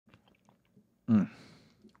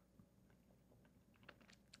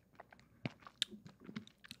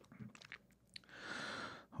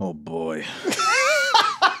Oh, boy.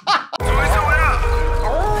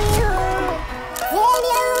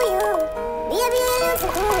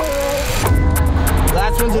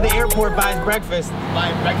 Last one to the airport buys breakfast.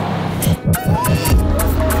 Buy breakfast.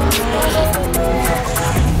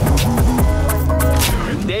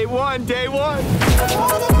 Day one, day one.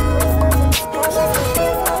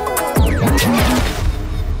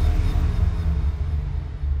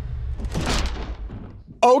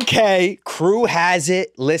 Okay, crew has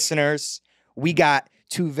it, listeners. We got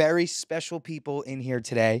two very special people in here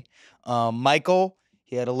today. Michael,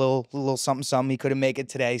 he had a little something. He couldn't make it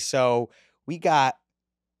today, so we got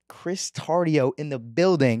Chris Tardio in the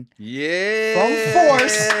building. Yeah. From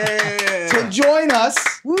Force to join us.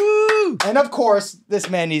 Woo! And of course, this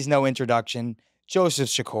man needs no introduction. Joseph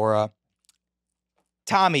Sikora.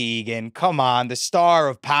 Tommy Egan. Come on, the star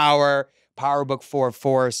of Power. Power Book 4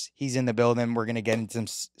 Force. He's in the building. We're going to get into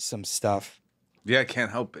some stuff. Yeah, I can't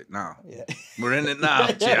help it now. Yeah. We're in it now,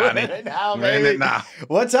 Gianni. We're in it now.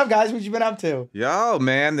 What's up, guys? What you been up to? Yo,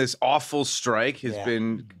 man, this awful strike has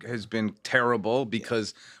been terrible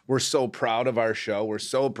because we're so proud of our show. We're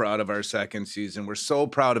so proud of our second season. We're so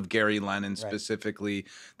proud of Gary Lennon specifically.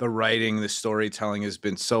 The writing, the storytelling has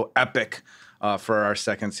been so epic for our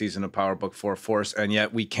second season of Power Book 4 Force, and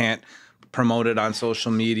yet we can't promote it on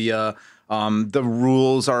social media. The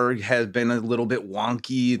rules have been a little bit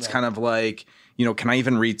wonky. It's kind of like, can I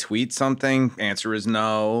even retweet something? Answer is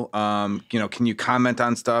no. Can you comment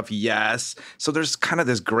on stuff? Yes. So there's kind of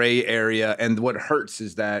this gray area. And what hurts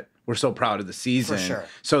is that we're so proud of the season. For sure.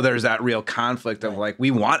 So there's that real conflict of like, we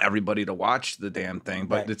want everybody to watch the damn thing,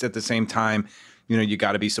 but it's at the same time, you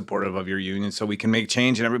got to be supportive of your union so we can make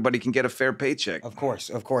change and everybody can get a fair paycheck. Of course.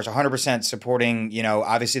 100% supporting,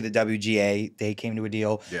 obviously the WGA, they came to a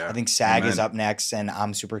deal. Yeah. I think SAG is up next, and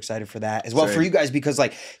I'm super excited for that as well for you guys because,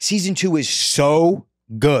 season 2 is so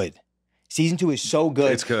good. Season 2 is so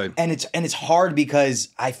good. It's good. And it's hard because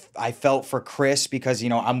I felt for Chris because,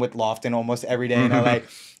 I'm with Lofton almost every day in LA.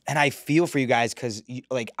 And I feel for you guys because,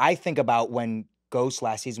 I think about when Ghost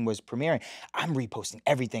last season was premiering, I'm reposting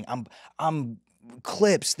everything. I'm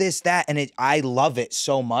clips, this, that, and I love it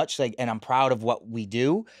so much, and I'm proud of what we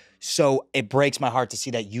do. So it breaks my heart to see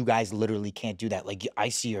that you guys literally can't do that. I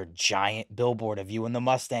see your giant billboard of you and the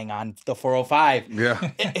Mustang on the 405.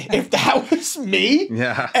 Yeah. If that was me,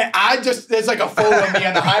 yeah, and there's a photo of me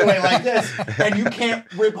on the highway like this, and you can't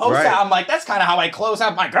repost that. I'm like, that's kind of how I close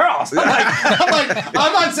out my girls.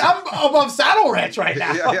 I'm above Saddle Ranch right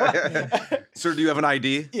now. Yeah. Sir, do you have an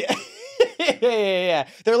ID? Yeah. Yeah.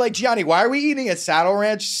 They're like, Gianni, why are we eating at Saddle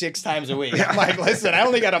Ranch 6 times a week? I'm like, listen, I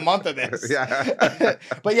only got a month of this. Yeah.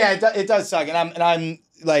 But yeah, it does suck. And I'm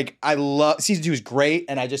like, I love season 2 is great.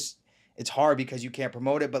 And it's hard because you can't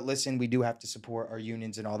promote it. But listen, we do have to support our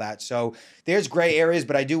unions and all that. So there's gray areas,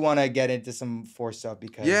 but I do want to get into some Force stuff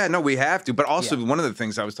because. Yeah, no, we have to. But also one of the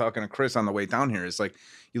things I was talking to Chris on the way down here is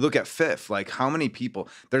you look at Fifth, how many people,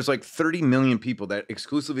 there's 30 million people that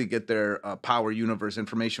exclusively get their Power Universe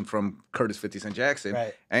information from Curtis 50 Cent Jackson.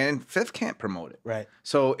 Right. And Fifth can't promote it. Right.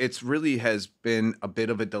 So it's really has been a bit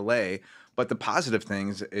of a delay. But the positive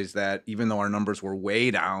things is that even though our numbers were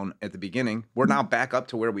way down at the beginning, we're now back up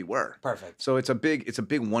to where we were. Perfect. So it's a big,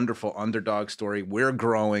 wonderful underdog story. We're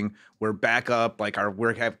growing. We're back up.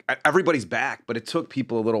 Everybody's back. But it took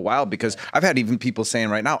people a little while because I've had even people saying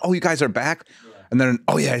right now, "Oh, you guys are back." Yeah. And then,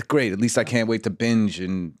 "Oh yeah, great. At least I can't wait to binge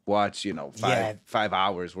and watch, 5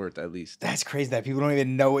 hours worth at least." That's crazy that people don't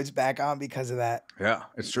even know it's back on because of that. Yeah,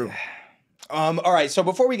 it's true. All right, so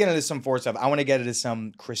before we get into some Force stuff, I want to get into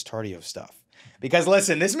some Chris Tardio stuff. Because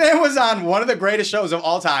listen, this man was on one of the greatest shows of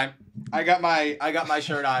all time. I got my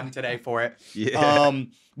shirt on today for it. Yeah.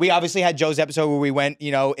 We obviously had Joe's episode where we went,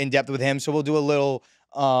 in depth with him. So we'll do a little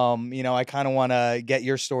I kind of want to get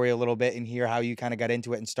your story a little bit and hear how you kind of got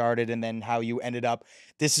into it and started and then how you ended up.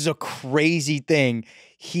 This is a crazy thing.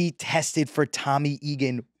 He tested for Tommy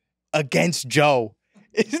Egan against Joe.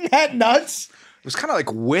 Isn't that nuts? It was kind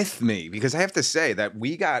of with me because I have to say that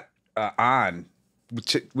we got on.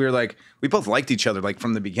 We were we both liked each other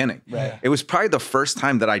from the beginning. Right. It was probably the first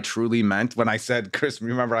time that I truly meant when I said, Chris,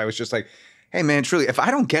 remember I was just hey man, truly, if I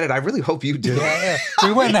don't get it, I really hope you do. Yeah.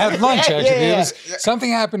 We went and had lunch actually. Something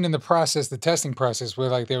happened in the process, the testing process,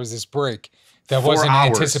 where there was this break that 4 wasn't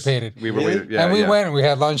hours. anticipated. We were, and we went and we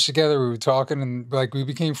had lunch together. We were talking and we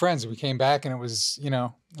became friends. We came back and it was,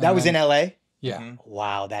 That was in LA? Yeah. Mm-hmm.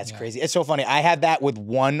 Wow, that's crazy. It's so funny. I had that with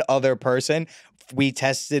one other person. We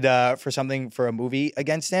tested for a movie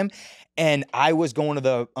against him, and I was going to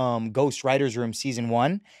the Ghost Writers Room season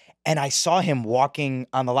 1, And I saw him walking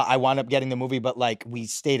on the lot. I wound up getting the movie, but like we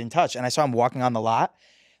stayed in touch. And I saw him walking on the lot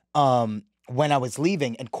when I was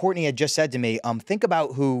leaving. And Courtney had just said to me, think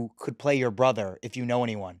about who could play your brother if you know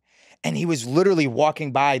anyone. And he was literally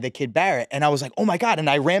walking by the kid Barrett. And I was like, oh my God. And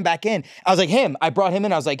I ran back in. I was like, him. I brought him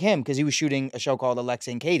in. I was like, him, because he was shooting a show called Alexa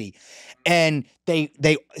and Katie. And they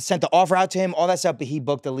sent the offer out to him, all that stuff, but he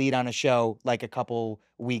booked the lead on a show like a couple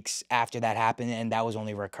weeks after that happened, and that was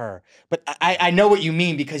only Recur. But I know what you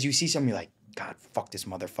mean, because you see something, you're like, God, fuck this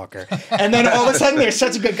motherfucker. And then all of a sudden there's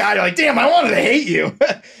such a good guy, you're like, damn, I wanted to hate you.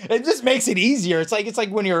 It just makes it easier. It's like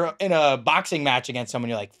when you're in a boxing match against someone,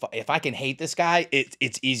 you're like, if I can hate this guy,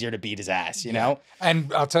 it's easier to beat his ass, you know?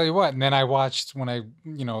 And I'll tell you what, and then I watched, when I,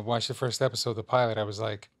 watched the first episode of the pilot, I was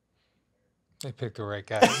like, they picked the right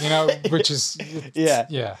guy, which is,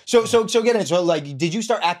 yeah. So get it. So like, did you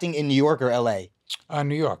start acting in New York or LA?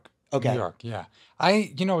 New York. Okay. New York, yeah.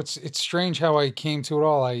 It's strange how I came to it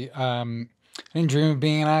all. I didn't dream of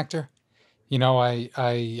being an actor.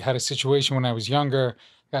 I had a situation when I was younger,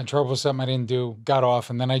 got in trouble with something I didn't do, got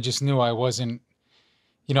off, and then I just knew I wasn't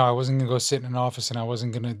going to go sit in an office, and I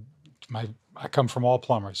wasn't going to, I come from all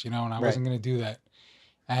plumbers, and I wasn't going to do that.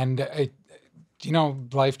 And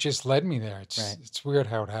life just led me there. It's weird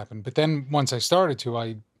how it happened. But then once I started to,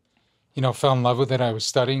 I, fell in love with it. I was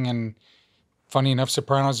studying, and funny enough,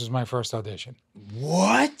 Sopranos was my first audition.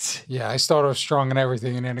 What? Yeah, I start off strong and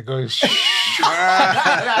everything, and then it goes.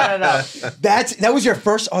 No. That was your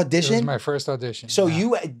first audition? It was my first audition. So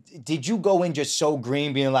did you go in just so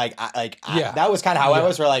green, being like, that was kind of how I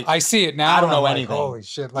was. For like, I see it now. I don't know like, anything. Holy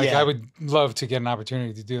shit! Like I would love to get an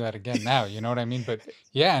opportunity to do that again now. You know what I mean? But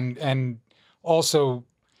yeah, and also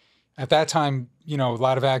at that time, a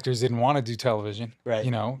lot of actors didn't want to do television. Right.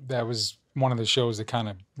 That was one of the shows that kind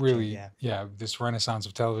of really, this renaissance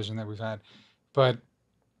of television that we've had. But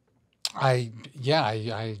I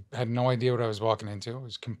had no idea what I was walking into. It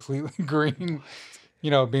was completely green,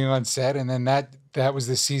 being on set. And then that was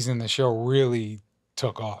the season the show really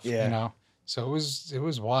took off, So it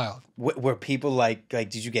was wild. Were people like,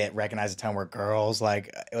 did you get recognized at the time where girls,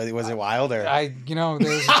 like, was it wild? Or there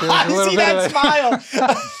was a little see bit that of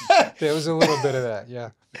that. smile. There was a little bit of that,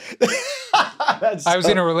 yeah. I was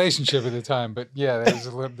in a relationship at the time, but yeah, there was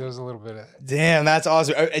a little bit of that. Damn, that's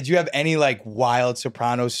awesome. Do you have any like wild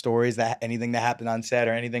Sopranos stories, anything that happened on set,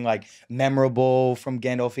 or anything like memorable from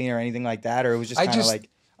Gandolfini or anything like that? Or it was just kind of like...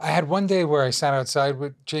 I had one day where I sat outside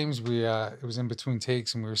with James. It was in between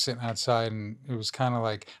takes, and we were sitting outside, and it was kind of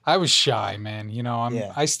like, I was shy, man.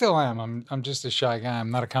 I still am. I'm just a shy guy.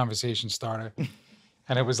 I'm not a conversation starter.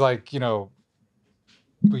 And it was like,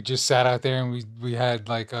 we just sat out there, and we had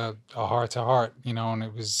like a heart to heart, and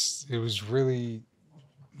it was really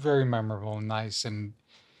very memorable and nice. And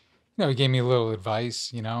he gave me a little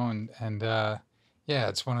advice, and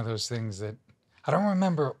it's one of those things that I don't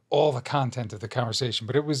remember all the content of the conversation,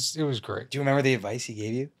 but it was great. Do you remember the advice he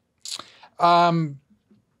gave you?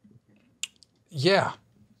 Yeah.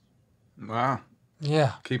 Wow.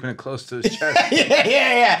 Yeah. Keeping it close to his chest.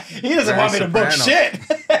 yeah. He doesn't want me to book shit.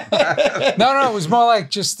 No, it was more like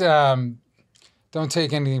just don't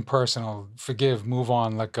take anything personal. Forgive, move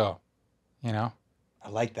on, let go. I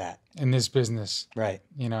like that. In this business. Right.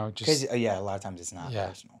 Just... Because, a lot of times it's not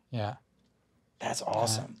personal. Yeah. That's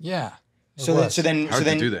awesome. Yeah. So then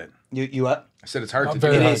to do that. You what? I said it's hard to do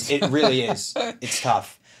very that. It really is. It's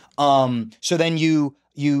tough. So then you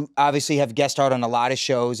obviously have guest starred on a lot of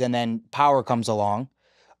shows, and then Power comes along.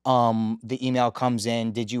 The email comes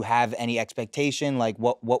in. Did you have any expectation? Like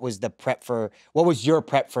what was your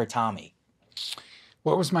prep for Tommy?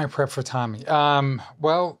 What was my prep for Tommy?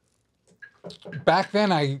 Well, back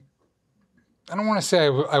then I don't want to say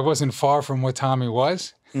I wasn't far from what Tommy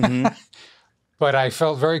was. Mm-hmm. But I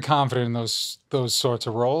felt very confident in those sorts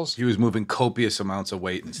of roles. He was moving copious amounts of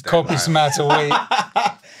weight instead. Copious amounts of weight.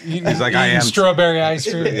 He's like, I am. Strawberry ice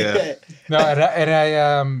cream. Yeah. No, and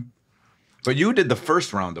I But you did the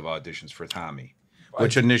first round of auditions for Tommy,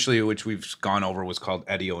 which we've gone over, was called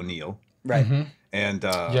Eddie O'Neill. Right. Mm-hmm. And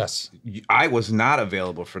yes, I was not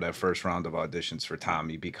available for that first round of auditions for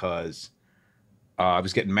Tommy because I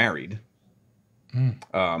was getting married.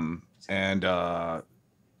 And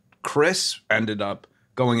Chris ended up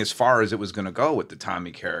going as far as it was going to go with the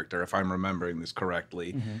Tommy character, if I'm remembering this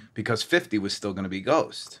correctly, because 50 was still going to be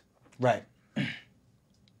Ghost. Right.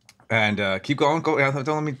 And keep going. Don't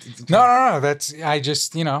let me. No. That's I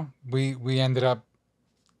just we ended up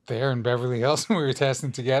there in Beverly Hills, and we were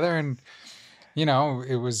testing together, and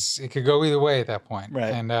it could go either way at that point.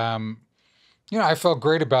 Right. And I felt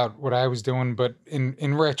great about what I was doing, but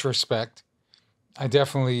in retrospect, I'm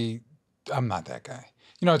not that guy.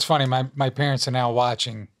 It's funny. My parents are now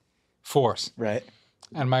watching Force. Right.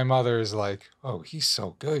 And my mother is like, "Oh, he's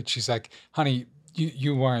so good." She's like, "Honey,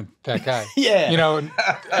 you weren't that guy." Yeah. You know, and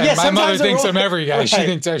my mother thinks I'm every guy. Right. She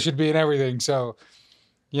thinks I should be in everything. So,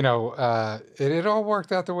 you know, it all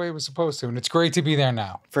worked out the way it was supposed to, and it's great to be there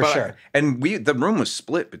now. For sure. And the room was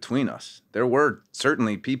split between us. There were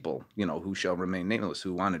certainly people, you know, who shall remain nameless,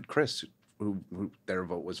 who wanted Chris, who their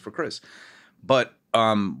vote was for Chris. But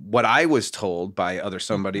what I was told by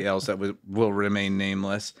somebody else that will remain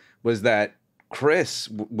nameless was that Chris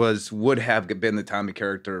would have been the Tommy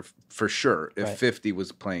character for sure if 50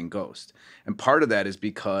 was playing Ghost. And part of that is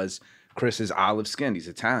because Chris is olive skinned. He's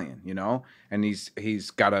Italian, you know, and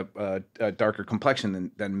he's got a darker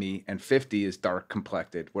complexion than me. And 50 is dark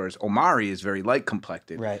complected, whereas Omari is very light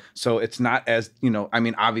complected. Right. So it's not as, you know, I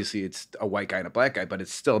mean, obviously it's a white guy and a black guy, but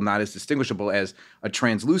it's still not as distinguishable as a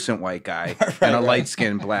translucent white guy and a light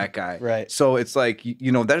skinned black guy. Right. So it's like,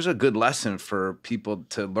 you know, there's a good lesson for people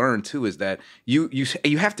to learn too, is that you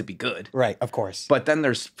have to be good. Right. Of course. But then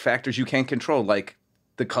there's factors you can't control, like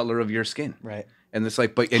the color of your skin. Right. And it's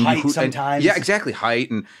like, height sometimes. Yeah, exactly.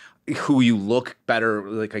 Height and who you look better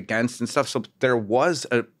like against and stuff. So there was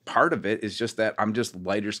a part of it is just that I'm just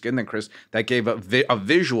lighter skinned than Chris. That gave a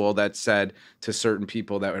visual that said to certain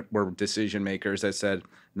people that were decision makers that said,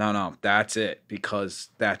 no, that's it, because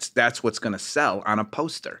that's what's going to sell on a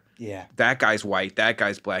poster. Yeah. That guy's white, that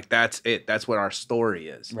guy's black. That's it. That's what our story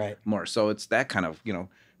is. Right. More. So it's that kind of, you know,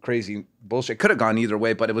 crazy bullshit. Could have gone either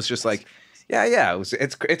way, but it was just like, yeah.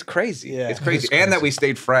 It's crazy. Yeah. It's crazy. And that we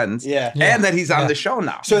stayed friends. Yeah. And that he's on the show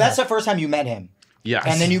now. So that's the first time you met him. Yes.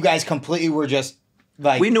 And then you guys completely were just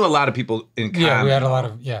like... We knew a lot of people in common. Yeah, we had a lot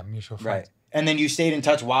of mutual friends. Right. And then you stayed in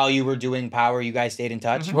touch while you were doing Power. You guys stayed in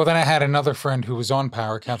touch? Mm-hmm. Well, then I had another friend who was on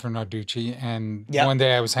Power, Catherine Narducci. And one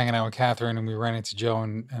day I was hanging out with Catherine and we ran into Joe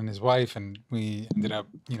and his wife. And we ended up,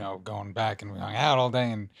 you know, going back and we hung out all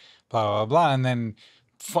day and blah, blah, blah. And then...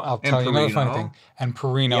 I'll tell you another funny thing. And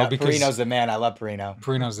Perino, because Perino's the man. I love Perino.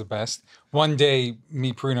 Perino's the best. One day,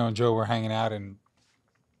 me, Perino, and Joe were hanging out, and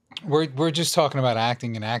we're just talking about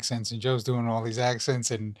acting and accents, and Joe's doing all these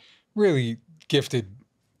accents and really gifted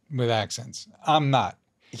with accents. I'm not.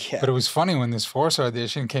 Yeah. But it was funny when this Force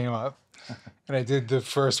audition came up, and I did the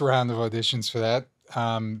first round of auditions for that.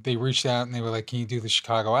 They reached out and they were like, "Can you do the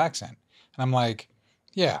Chicago accent?" And I'm like,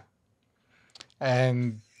 "Yeah."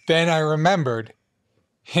 And then I remembered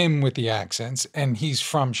him with the accents, and he's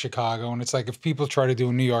from Chicago, and it's like if people try to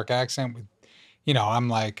do a New York accent with, you know, I'm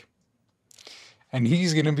like, and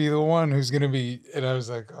he's gonna be the one who's gonna be, and I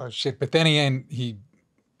was like, oh shit. But then he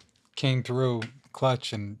came through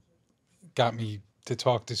clutch and got me to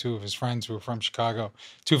talk to two of his friends who were from Chicago,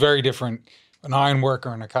 two very different, an iron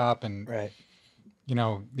worker and a cop, and you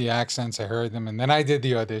know, the accents, I heard them, and then I did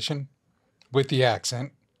the audition with the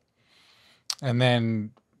accent, and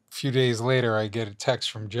then a few days later, I get a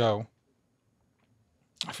text from Joe.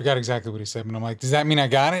 I forgot exactly what he said, but I'm like, does that mean I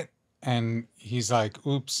got it? And he's like,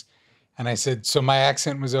 oops. And I said, so my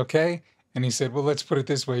accent was okay? And he said, well, let's put it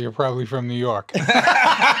this way. You're probably from New York.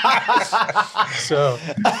 So,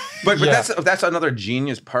 but that's another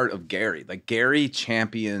genius part of Gary. Like Gary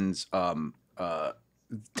champions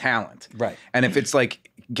talent. Right. And if it's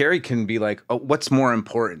like, Gary can be like, oh, what's more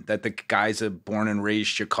important? That the guy's a born and raised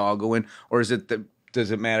Chicagoan? Or is it does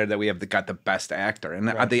it matter that we have got the best actor? And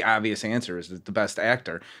the obvious answer is the best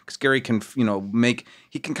actor, because Gary can, you know,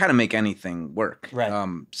 he can kind of make anything work. Right.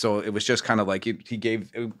 So it was just kind of like he gave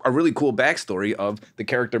a really cool backstory of the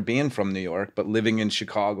character being from New York, but living in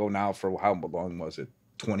Chicago now for how long was it?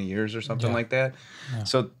 20 years or something like that. Yeah.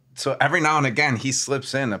 So every now and again he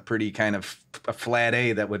slips in a pretty kind of a flat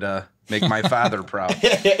A that would make my father proud.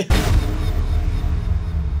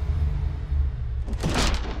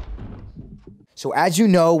 So as you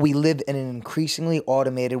know, we live in an increasingly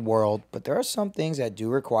automated world, but there are some things that do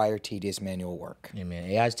require tedious manual work. Yeah, man,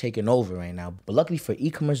 AI's taking over right now. But luckily for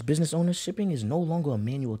e-commerce business owners, shipping is no longer a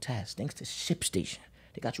manual task thanks to ShipStation.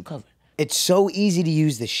 They got you covered. It's so easy to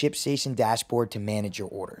use the ShipStation dashboard to manage your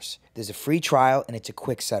orders. There's a free trial and it's a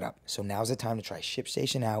quick setup. So now's the time to try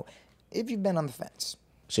ShipStation out if you've been on the fence.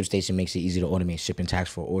 ShipStation makes it easy to automate shipping tax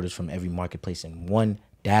for orders from every marketplace in one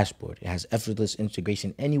dashboard. It has effortless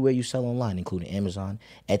integration anywhere you sell online, including Amazon,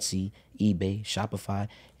 Etsy, eBay, Shopify,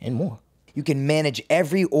 and more. You can manage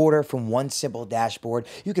every order from one simple dashboard.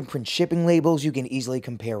 You can print shipping labels. You can easily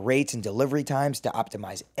compare rates and delivery times to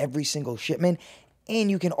optimize every single shipment.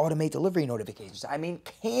 And you can automate delivery notifications. I mean,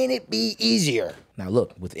 can it be easier? Now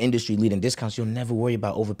look, with industry-leading discounts, you'll never worry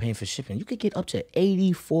about overpaying for shipping. You could get up to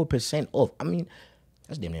 84% off. I mean,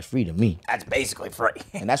 That's damn near free to me. That's basically free.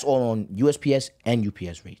 And that's all on USPS and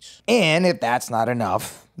UPS rates. And if that's not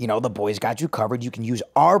enough, you know, the boys got you covered. You can use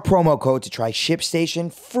our promo code to try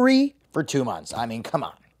ShipStation free for 2 months. I mean, come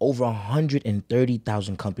on. Over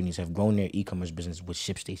 130,000 companies have grown their e-commerce business with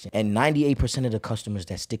ShipStation. And 98% of the customers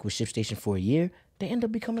that stick with ShipStation for a year, they end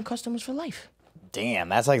up becoming customers for life. Damn,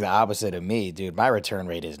 that's like the opposite of me, dude. My return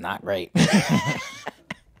rate is not great.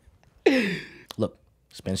 Look,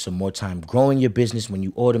 spend some more time growing your business when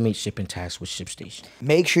you automate shipping tasks with ShipStation.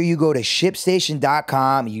 Make sure you go to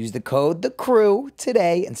ShipStation.com, use the code THECREW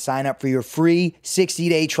today, and sign up for your free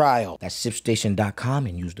 60-day trial. That's ShipStation.com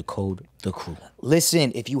and use the code THECREW.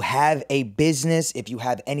 Listen, if you have a business, if you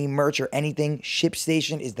have any merch or anything,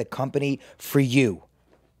 ShipStation is the company for you.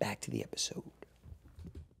 Back to the episode.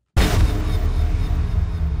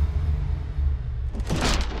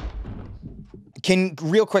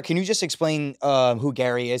 Real quick, can you just explain who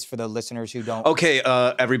Gary is for the listeners who don't? Okay,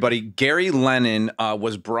 everybody. Gary Lennon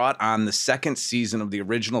was brought on the second season of the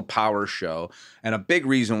original Power Show, and a big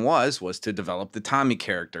reason was to develop the Tommy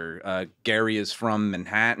character. Gary is from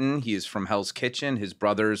Manhattan. He is from Hell's Kitchen. His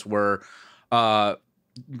brothers were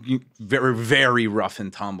very, very rough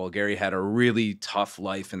and tumble. Gary had a really tough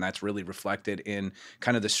life, and that's really reflected in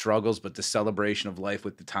kind of the struggles, but the celebration of life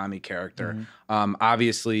with the Tommy character. Mm-hmm.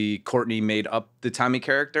 Obviously, Courtney made up the Tommy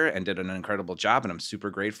character and did an incredible job, and I'm super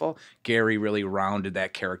grateful. Gary really rounded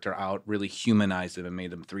that character out, really humanized him and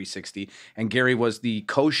made him 360. And Gary was the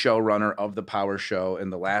co-showrunner of the Power Show in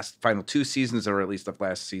the final 2 seasons, or at least the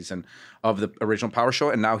last season of the original Power Show,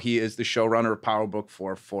 and now he is the showrunner of Power Book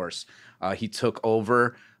 4 Force. He took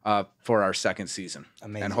over for our second season.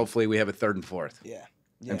 Amazing. And hopefully we have a third and fourth. Yeah.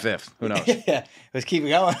 And fifth. Who knows? Yeah. Let's keep it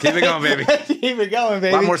going. Keep it going, baby. Keep it going,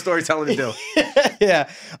 baby. A lot more storytelling to do.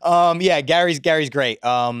 Yeah. Gary's great.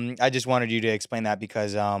 I just wanted you to explain that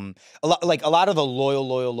because a lot of the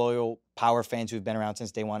loyal Power fans who've been around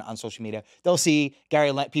since day one on social media, they'll see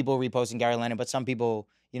people reposting Gary Lennon, but some people,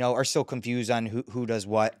 you know, are still confused on who does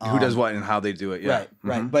what. Who does what and how they do it. Yeah.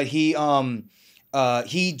 Right. But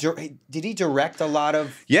did he direct a lot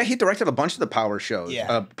of? Yeah, he directed a bunch of the Power shows,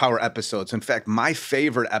 yeah. Power episodes. In fact, my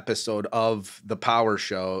favorite episode of the Power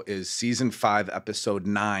Show is season 5, episode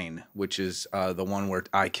 9, which is the one where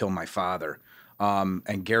I kill my father.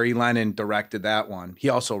 And Gary Lennon directed that one. He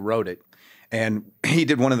also wrote it, and he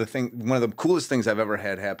did one of the coolest things I've ever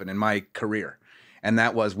had happen in my career. And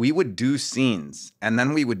that was we would do scenes, and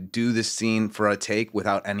then we would do the scene for a take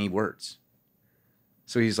without any words.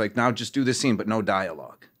 So he's like, now just do this scene, but no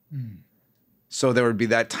dialogue. Mm. So there would be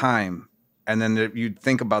that time, and then you'd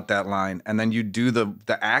think about that line, and then you'd do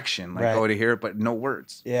the action, like go to here, but no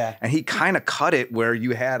words. Yeah. And he kind of cut it where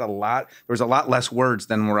you had there was a lot less words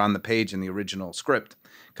than were on the page in the original script,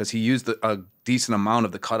 because he used a decent amount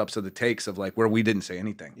of the cut-ups of the takes of like where we didn't say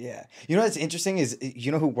anything. Yeah. You know what's interesting is,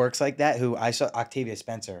 you know who works like that? Who I saw, Octavia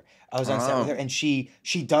Spencer. I was on set with her, and she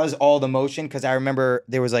does all the motion, because I remember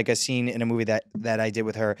there was like a scene in a movie that I did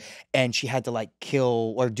with her, and she had to like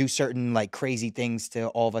kill or do certain like crazy things to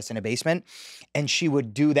all of us in a basement, and she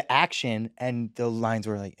would do the action, and the lines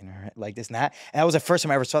were like in her head, like this and that. And that was the first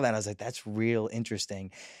time I ever saw that. And I was like, that's real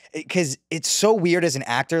interesting, because it's so weird as an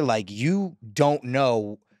actor. Like, you don't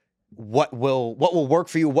know what will work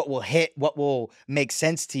for you, what will hit, what will make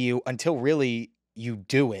sense to you until really you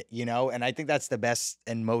do it, you know? And I think that's the best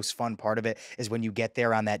and most fun part of it, is when you get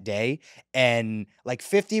there on that day. And like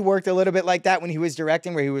 50 worked a little bit like that when he was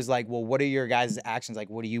directing, where he was like, well, what are your guys' actions? Like,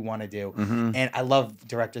 what do you want to do? Mm-hmm. And I love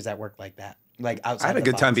directors that work like that. Like, outside I had a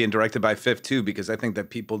good time being directed by 50 too, because I think that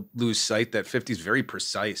people lose sight that 50 is very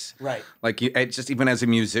precise. Right. Like, just even as a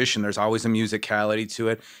musician, there's always a musicality to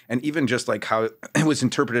it, and even just like how it was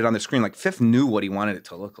interpreted on the screen. Like, Fifth knew what he wanted it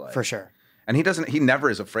to look like, for sure. And he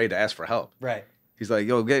never is afraid to ask for help. Right. He's like,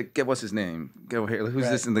 yo, get what's his name? Get over here. Who's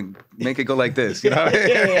this? And make it go like this. You know?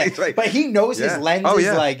 Yeah. Like, but he knows his lens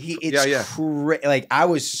is like like I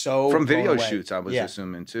was so from video shoots. I was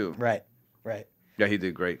assuming too. Right. Yeah, he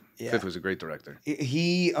did great. Yeah. Fifth was a great director.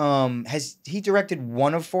 Has he directed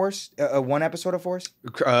one episode of Force?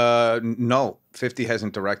 No, 50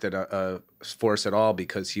 hasn't directed a Force at all,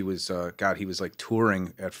 because he was he was like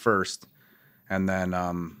touring at first, and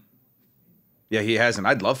then he hasn't.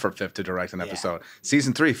 I'd love for Fifth to direct an episode.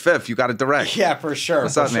 Season 3, Fifth, you got to direct. Yeah, for sure.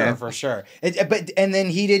 What's up, man? For sure. And then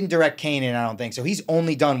he didn't direct Kanan, I don't think. So he's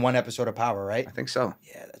only done one episode of Power, right? I think so.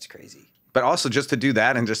 Yeah, that's crazy. But also just to do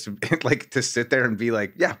that and just like to sit there and be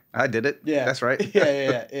like, yeah, I did it. Yeah, that's right.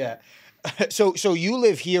 Yeah. So you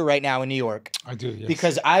live here right now in New York. I do, yes.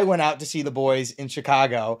 Because I went out to see the boys in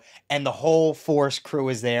Chicago, and the whole Force crew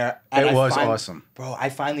was there. And it was awesome. Bro, I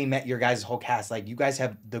finally met your guys' whole cast. Like, you guys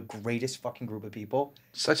have the greatest fucking group of people.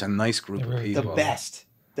 Such a nice group of people. The best.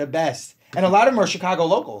 The best. And a lot of them are Chicago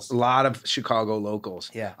locals. A lot of Chicago locals.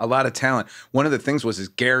 Yeah. A lot of talent. One of the things was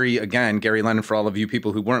Gary Lennon, for all of you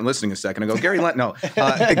people who weren't listening a second ago. Gary Lennon, no.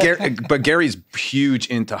 But Gary's huge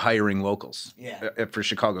into hiring locals for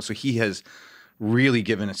Chicago. So he has really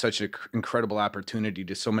given it such an incredible opportunity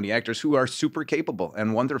to so many actors who are super capable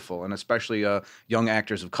and wonderful, and especially young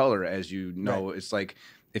actors of color. As you know, it's like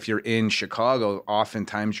if you're in Chicago,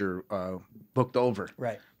 oftentimes you're booked over.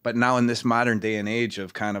 Right. But now in this modern day and age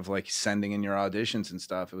of kind of like sending in your auditions and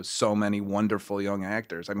stuff, it was so many wonderful young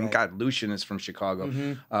actors. I mean, God, Lucian is from Chicago.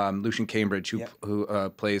 Lucian Cambridge, who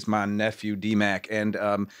plays my nephew D-Mac. And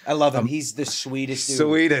I love him. He's the sweetest dude.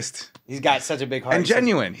 Sweetest. He's got such a big heart. And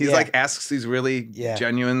genuine. He's like asks these really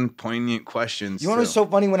genuine, poignant questions. You know what was so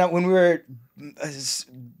funny when we were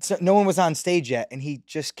no one was on stage yet, and he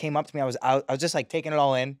just came up to me. I was just like taking it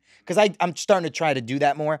all in because I'm starting to try to do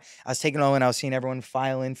that more. I was taking it all in. I was seeing everyone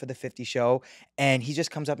file in for the 50 show, and he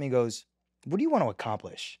just comes up and he goes, "What do you want to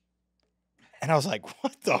accomplish?" And I was like,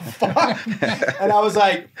 "What the fuck?" And I was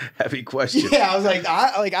like, "Heavy question." Yeah, I was like,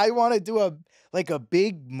 I want to do a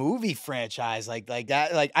big movie franchise like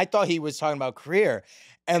that. Like I thought he was talking about career,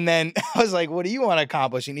 and then I was like, "What do you want to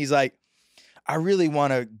accomplish?" And he's like, I really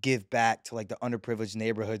want to give back to like the underprivileged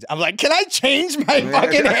neighborhoods. I'm like, can I change my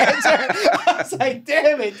fucking answer? I was like,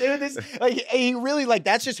 damn it, dude. This like he really like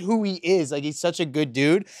that's just who he is. Like he's such a good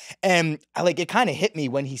dude. And I like it kind of hit me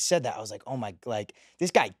when he said that. I was like, oh my, like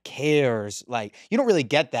this guy cares. Like you don't really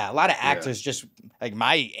get that. A lot of actors just like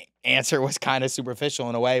my answer was kind of superficial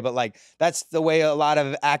in a way, but like that's the way a lot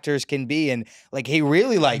of actors can be. And like he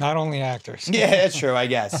really like not only actors. Yeah, that's true, I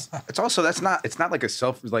guess. It's also it's not like a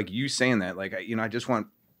like you saying that. Like I just want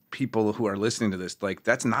people who are listening to this, like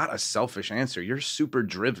that's not a selfish answer. You're super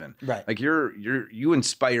driven. Right. Like you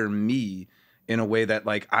inspire me in a way that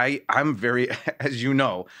like I'm very, as you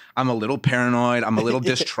know, I'm a little paranoid. I'm a little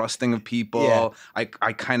distrusting of people. Yeah.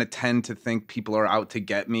 I kind of tend to think people are out to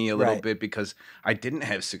get me a little bit because I didn't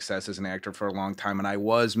have success as an actor for a long time and I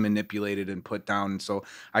was manipulated and put down. And so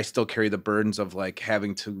I still carry the burdens of like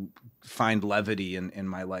having to find levity in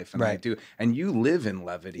my life. And I do. And you live in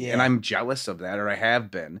levity and I'm jealous of that, or I have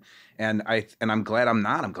been. And I'm glad I'm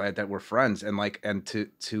not. I'm glad that we're friends. And like, and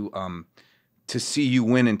to see you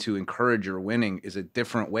win and to encourage your winning is a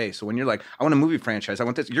different way. So when you're like, I want a movie franchise, I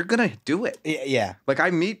want this, you're going to do it. Yeah. Like I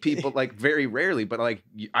meet people like very rarely, but like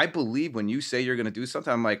I believe when you say you're going to do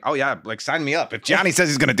something, I'm like, oh yeah, like sign me up. If Gianni says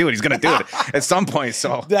he's going to do it, he's going to do it at some point.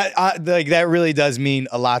 So that like that really does mean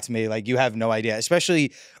a lot to me. Like you have no idea,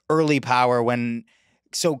 especially early Power when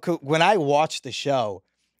I watched the show,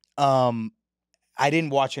 I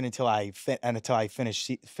didn't watch it until I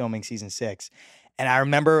finished filming season 6. And I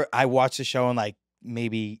remember I watched the show in like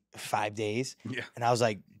maybe 5 days. Yeah. And I was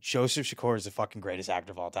like, Joseph Sikora is the fucking greatest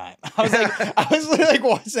actor of all time. I was like, I was literally like,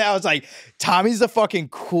 what's that? I was like, Tommy's the fucking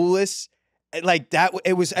coolest. Like that,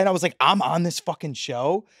 it was, and I was like, I'm on this fucking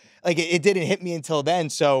show. Like it didn't hit me until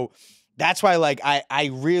then. So that's why like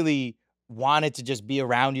I really wanted to just be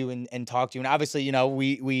around you and talk to you. And obviously, you know,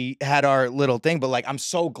 we had our little thing, but like I'm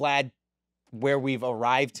so glad where we've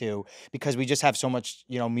arrived to because we just have so much,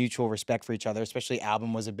 you know, mutual respect for each other, especially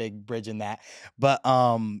Album was a big bridge in that. But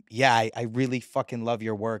yeah, I really fucking love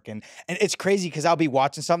your work. And it's crazy because I'll be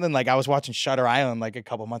watching something like I was watching Shutter Island like a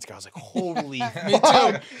couple months ago. I was like, holy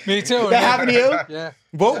Me too. That happened to you? Yeah.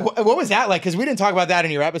 What was that like? Because we didn't talk about that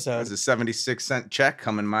in your episode. There's a 76-cent check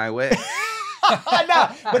coming my way. No,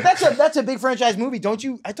 but that's a big franchise movie, don't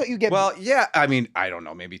you? I thought you get. Well, yeah. I mean, I don't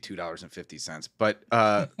know, maybe $2.50, but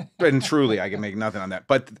and truly, I can make nothing on that.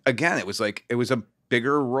 But again, it was a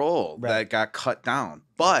bigger role that got cut down.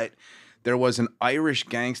 But there was an Irish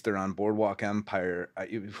gangster on Boardwalk Empire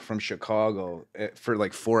from Chicago for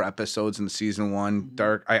like 4 episodes in the season 1.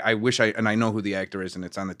 Dark. I wish and I know who the actor is, and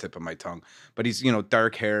it's on the tip of my tongue. But he's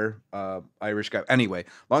dark hair, Irish guy. Anyway,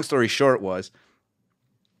 long story short was.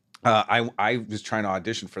 I was trying to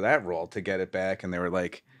audition for that role to get it back, and they were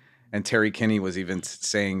like, and Terry Kinney was even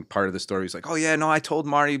saying part of the story. He's like, "Oh yeah, no, I told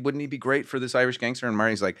Marty, wouldn't he be great for this Irish gangster?" And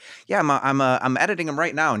Marty's like, "Yeah, I'm editing him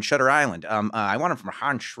right now in Shutter Island. I want him from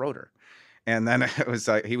Hans Schroeder." And then it was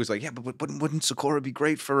like he was like, "Yeah, but wouldn't Sikora be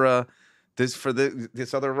great for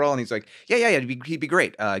this other role?" And he's like, "Yeah, he'd be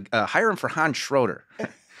great. Hire him for Hans Schroeder."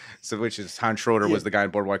 So which is Hans Schroeder was the guy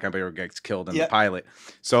in Boardwalk Empire who gets killed in the pilot.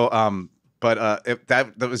 So But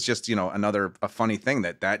that was just, you know, a funny thing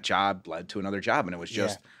that job led to another job, and it was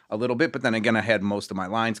just a little bit. But then again, I had most of my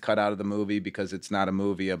lines cut out of the movie because it's not a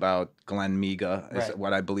movie about Glenn Miga, is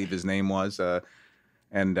what I believe his name was.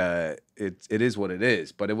 And it is what it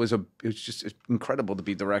is. But it was just incredible to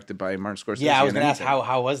be directed by Martin Scorsese. Yeah, I was going to ask,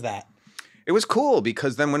 how was that? It was cool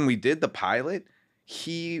because then when we did the pilot,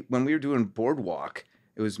 when we were doing Boardwalk,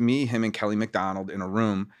 it was me, him, and Kelly McDonald in a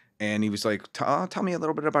room. And he was like, tell me a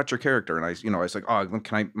little bit about your character. And I was like, oh,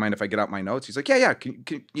 can I mind if I get out my notes? He's like, yeah. Can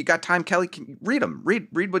you got time, Kelly? Can you read them?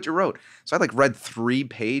 Read what you wrote. So I read 3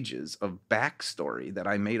 pages of backstory that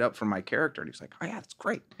I made up for my character. And he was like, oh yeah, that's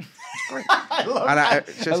great. That's great. I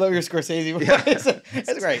love your Scorsese. Yeah.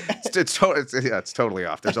 It's great. It's totally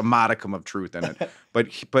off. There's a modicum of truth in it.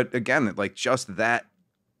 But again, just that.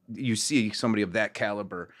 You see somebody of that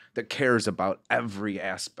caliber that cares about every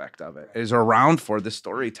aspect of it, is around for the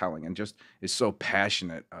storytelling, and just is so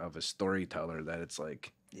passionate of a storyteller that it's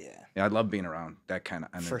like, yeah, I love being around that kind of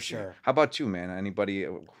energy. For sure. How about you, man? Anybody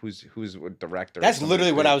who's a director? That's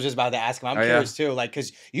literally what I was just about to ask him. I'm curious too,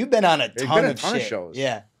 because you've been on a ton of shows.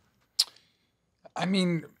 Yeah. I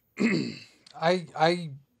mean, I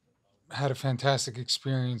had a fantastic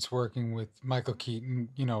experience working with Michael Keaton,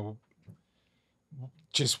 you know,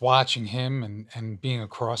 just watching him and being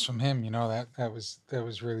across from him, you know, that was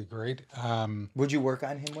really great. Would you work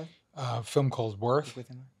on him with? A film called Worth. With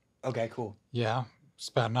him? Okay, cool. Yeah. It's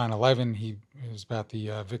about 9/11. It was about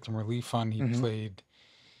the Victim Relief Fund. He played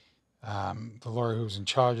the lawyer who was in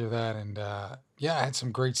charge of that. And I had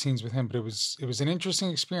some great scenes with him, but it was an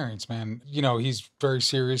interesting experience, man. You know, he's very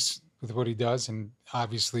serious with what he does, and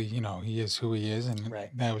obviously, you know, he is who he is, and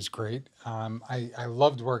that was great. I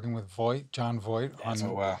loved working with John Voight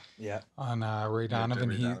on Ray Donovan.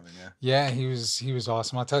 He was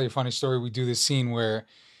awesome. I'll tell you a funny story. We do this scene where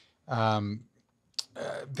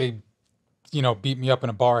they, you know, beat me up in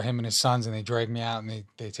a bar, him and his sons, and they drag me out and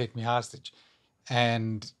they take me hostage.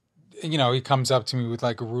 And, you know, he comes up to me with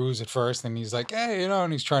like a ruse at first, and he's like, hey, you know,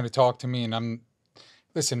 and he's trying to talk to me, and I'm,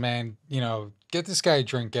 listen, man, you know, get this guy a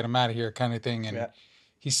drink, get him out of here, kind of thing. And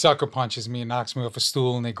he sucker punches me and knocks me off a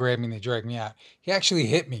stool, and they grab me and they drag me out. He actually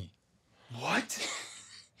hit me. What?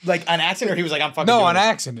 Like on accident, or he was like, I'm fucking No, on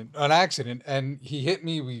accident. And he hit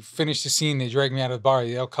me. We finished the scene. They dragged me out of the bar.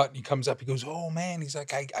 They'll cut, and he comes up. He goes, oh, man. He's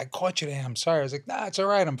like, I caught you there. I'm sorry. I was like, nah, it's all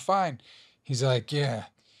right. I'm fine. He's like, yeah,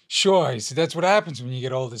 sure. He said, that's what happens when you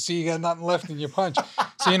get older. See, you got nothing left in your punch.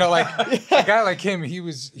 So, you know, like a guy like him, he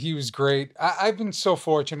was great. I've been so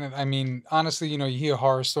fortunate. I mean, honestly, you know, you hear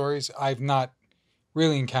horror stories. I've not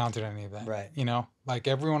really encountered any of that. Right. You know, like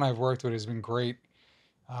everyone I've worked with has been great.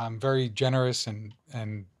 Very generous, and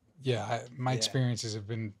my experiences have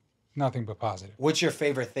been nothing but positive. What's your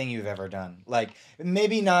favorite thing you've ever done? Like,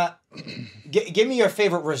 maybe not. Give me your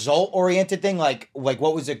favorite result-oriented thing. Like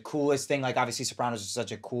what was the coolest thing? Like, obviously, Sopranos is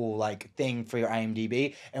such a cool thing for your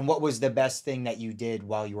IMDb. And what was the best thing that you did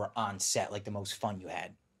while you were on set? Like the most fun you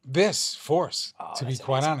had? This Force, to be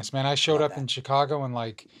quite honest, man. I showed up in Chicago, and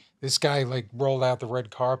like this guy like rolled out the red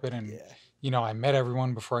carpet, and you know, I met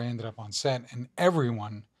everyone before I ended up on set, and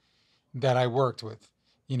everyone that I worked with,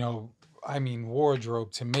 you know, I mean,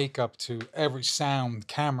 wardrobe to makeup to every sound,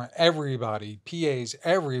 camera, everybody, PAs,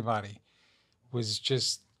 everybody was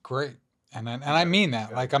just great. And I mean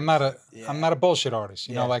that. Like, I'm not a bullshit artist,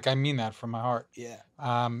 you know, like I mean that from my heart. Yeah.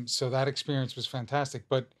 So that experience was fantastic.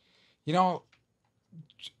 But, you know,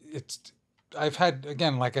 I've had,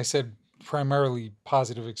 again, like I said, primarily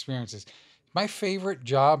positive experiences. My favorite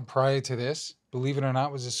job prior to this, believe it or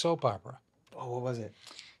not, was a soap opera. Oh, what was it?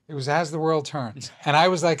 It was As the World Turns. And I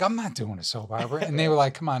was like, I'm not doing a soap opera. And they were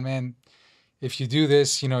like, come on, man. If you do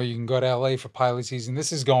this, you know, you can go to LA for pilot season.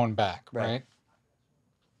 This is going back, right?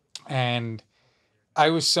 And I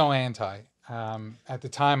was so anti. At the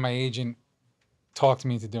time, my agent talked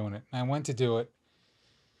me into doing it. And I went to do it.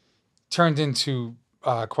 Turned into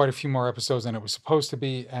quite a few more episodes than it was supposed to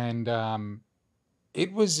be. And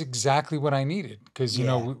it was exactly what I needed. Because, you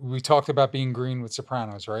know, we talked about being green with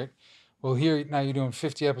Sopranos, right? Well, here now you're doing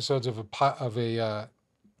 50 episodes of a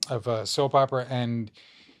soap opera, and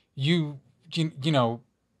you know,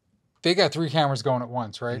 they got 3 cameras going at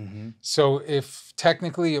once, right? Mm-hmm. So if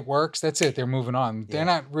technically it works, that's it. They're moving on. They're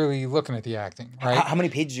not really looking at the acting, right? How many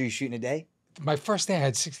pages are you shooting a day? My first day I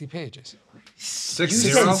had 60 pages.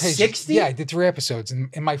 60 pages? 60? Yeah, I did 3 episodes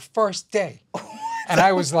in my first day, and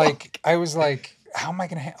I was like, how am I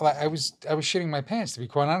going to I was shitting my pants, to be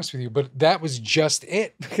quite honest with you, but that was just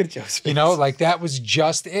it. Look at Joe's face. You know, like that was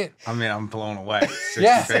just it. I mean, I'm blown away. 60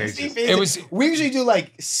 pages. 60 pages. We usually do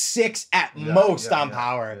like 6 at most on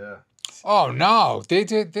Power. Yeah. Oh no, they're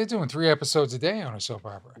doing 3 episodes a day on a soap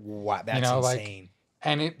opera. Wow, that's insane.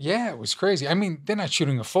 And it was crazy. I mean, they're not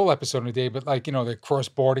shooting a full episode in a day, but like, they're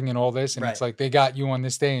cross-boarding and all this, and it's like they got you on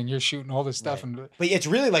this day and you're shooting all this stuff. Right. But it's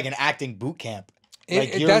really like an acting boot camp.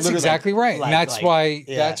 That's exactly right. And that's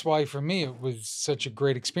why for me it was such a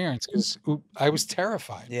great experience, because I was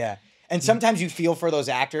terrified. Yeah. And sometimes you feel for those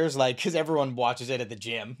actors, like, because everyone watches it at the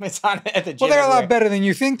gym. It's on at the gym. Well, they're a lot better than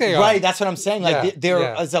you think they are. Right, that's what I'm saying. Like,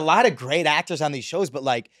 there's a lot of great actors on these shows, but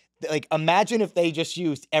like imagine if they just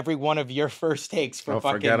used every one of your first takes for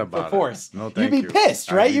force. No, thank You'd be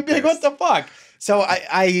pissed, right? You'd be like, what the fuck? So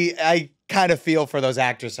I kind of feel for those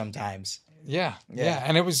actors sometimes. Yeah.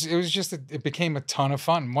 And it was just it became a ton of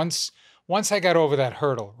fun once I got over that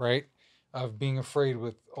hurdle, right, of being afraid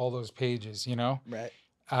with all those pages, Right.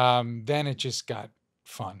 Then it just got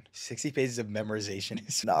fun. 60 pages of memorization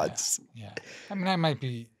is nuts. Yeah. I mean, I might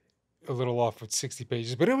be a little off with 60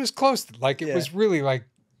 pages, but it was close. It was really like,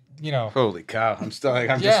 Holy cow! I'm still like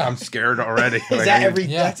I'm scared already. Is that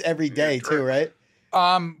that's every day too, right?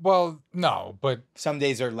 Well, no, but some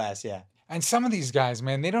days are less. Yeah. And some of these guys,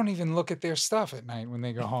 man, they don't even look at their stuff at night when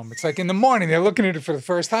they go home. It's like in the morning they're looking at it for the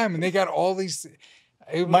first time, and they got all these.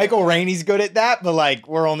 Michael Rainey's good at that, but like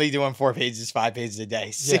we're only doing 4 pages, 5 pages a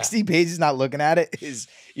day. 60 pages not looking at it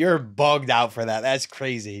you're bugged out for that. That's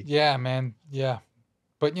crazy. Yeah, man. Yeah.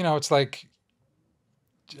 But it's like,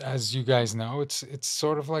 as you guys know, it's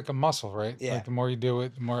sort of like a muscle, right? Yeah. Like the more you do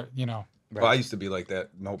it, the more, Well, I used to be like that.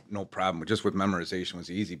 No problem. Just with memorization was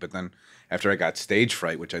easy. But then after I got stage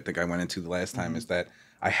fright, which I think I went into the last time, is that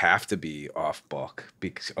I have to be off book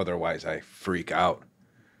because otherwise I freak out.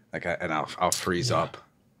 I'll freeze up.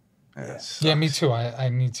 Yeah, me too. I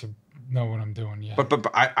need to know what I'm doing. Yeah. But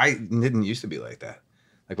I didn't used to be like that.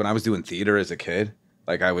 Like when I was doing theater as a kid,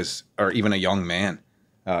 or even a young man,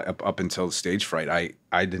 up until the stage fright,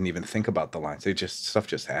 I didn't even think about the lines. Stuff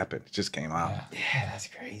just happened. It just came out. Yeah, that's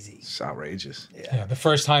crazy. It's outrageous. Yeah. The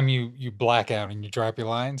first time you black out and you drop your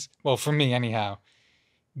lines. Well, for me anyhow,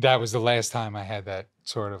 that was the last time I had that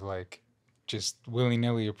sort of like just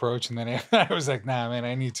willy-nilly approach. And then I was like, nah, man,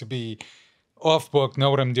 I need to be off book, know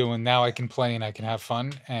what I'm doing. Now I can play and I can have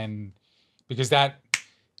fun. And because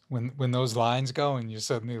when those lines go and you're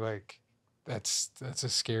suddenly like, that's a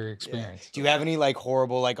scary experience. Yeah. Do you have any like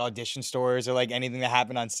horrible like audition stories or like anything that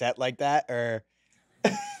happened on set like that? Or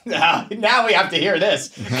now we have to hear this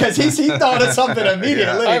because he thought of something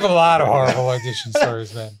immediately. I have a lot of horrible audition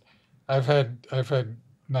stories, man. I've had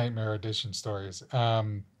nightmare audition stories.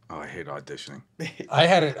 I hate auditioning.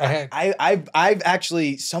 I've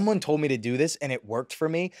actually, someone told me to do this and it worked for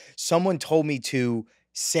me. Someone told me to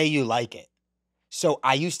say you like it. So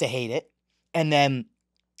I used to hate it. And then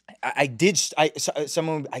I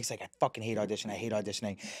was like, I fucking hate auditioning. I hate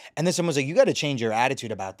auditioning. And then someone was like, you got to change your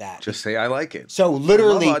attitude about that. Just say I like it. So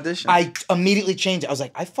literally, I immediately changed it. I was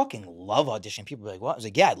like, I fucking love auditioning. People were like, what? I was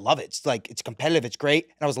like, yeah, I love it. It's like, it's competitive. It's great.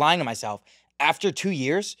 And I was lying to myself. After 2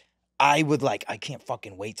 years, I would like, I can't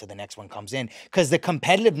fucking wait till the next one comes in. Because the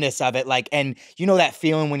competitiveness of it, like, and you know that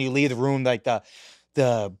feeling when you leave the room, like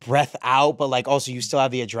the breath out, but like also you still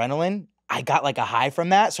have the adrenaline. I got like a high from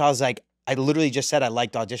that. So I was like, I literally just said I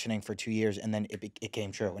liked auditioning for 2 years and then it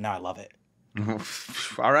came true. And now I love it.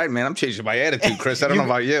 All right, man. I'm changing my attitude, Chris. I don't know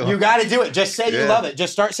about you. You got to do it. Just say you love it.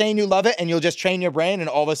 Just start saying you love it and you'll just train your brain. And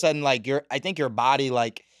all of a sudden, like I think your body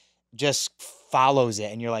like just follows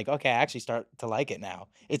it. And you're like, okay, I actually start to like it now.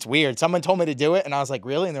 It's weird. Someone told me to do it and I was like,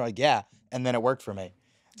 really? And they're like, yeah. And then it worked for me.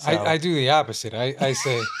 So. I do the opposite. I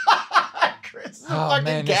say, Chris is a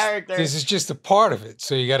fucking character. This is just a part of it.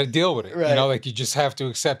 So you got to deal with it. Right. Like you just have to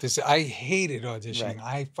accept this. I hated auditioning.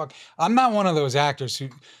 Right. I'm not one of those actors who,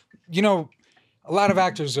 a lot of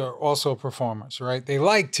actors are also performers, right? They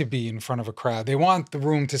like to be in front of a crowd. They want the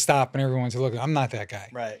room to stop and everyone to look. I'm not that guy.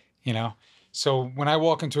 Right. So when I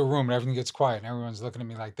walk into a room and everything gets quiet and everyone's looking at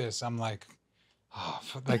me like this, I'm like, oh,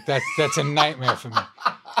 like that's a nightmare for me.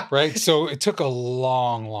 Right. So it took a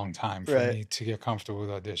long, long time for me to get comfortable with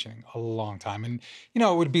auditioning. A long time. And,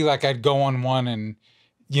 it would be like I'd go on one and,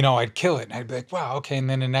 I'd kill it. And I'd be like, wow, okay. And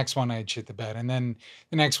then the next one I'd shit the bed. And then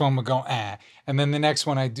the next one would go, eh. And then the next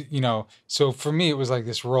one so for me, it was like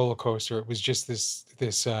this roller coaster. It was just this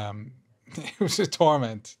it was a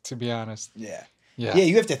torment, to be honest. Yeah. Yeah. Yeah.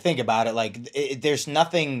 You have to think about it. Like there's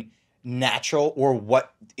nothing natural or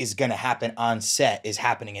what is going to happen on set is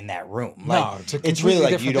happening in that room. Like, no, it's really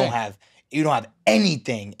like you don't have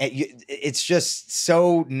anything. It's just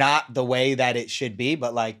so not the way that it should be,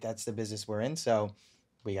 but like that's the business we're in. So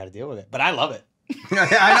we got to deal with it. But I love it.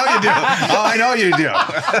 I know you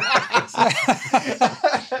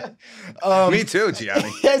do. Me too,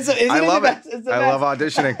 Gianni. I love it. I love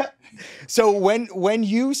auditioning. So when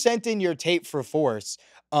you sent in your tape for Force,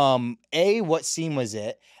 A, what scene was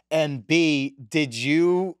it? And B, did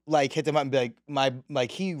you like hit them up and be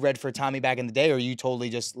like, he read for Tommy back in the day, or you totally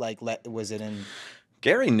just like was it in?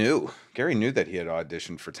 Gary knew that he had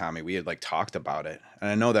auditioned for Tommy. We had like talked about it. And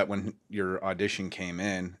I know that when your audition came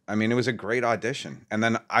in, I mean, it was a great audition. And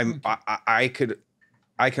then I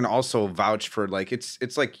can also vouch for like,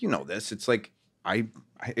 it's like, you know, this, it's like, I'm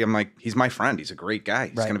like, he's my friend. He's a great guy.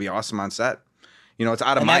 He's going to be awesome on set. You know, it's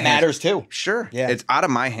out of my hands. That matters too. Sure. Yeah. It's out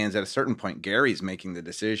of my hands at a certain point. Gary's making the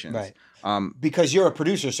decisions. Right. Because you're a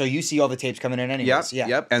producer, so you see all the tapes coming in anyways.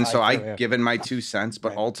 Yep. And so I've given my 2 cents,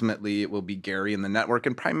 but ultimately it will be Gary and the network,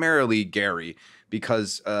 and primarily Gary,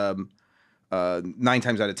 because 9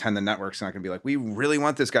 times out of 10, the network's not going to be like, we really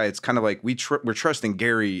want this guy. It's kind of like we're trusting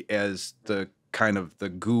Gary as the kind of the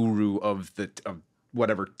guru of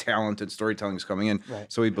whatever talented storytelling is coming in.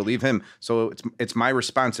 Right. So we believe him. So it's my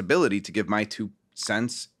responsibility to give my 2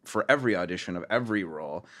 cents for every audition of every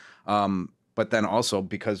role. But then also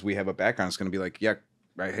because we have a background, it's going to be like, yeah,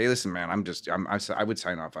 right. Hey, listen, man, I would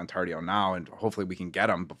sign off on Tardio now, and hopefully we can get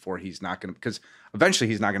him before he's not going to, because eventually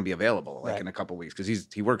he's not going to be available in a couple of weeks, because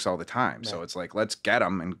he works all the time. Right. So it's like, let's get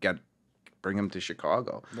him and bring him to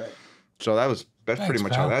Chicago. Right. So that's pretty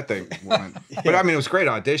much how that thing went. But I mean, it was a great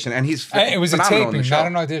audition, and it was a taping, not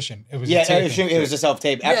an audition. It was a taping. It was a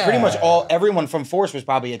self-tape. Yeah. Pretty much everyone from Force was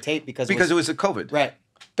probably a tape because it was a COVID. Right.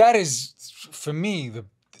 That is, for me,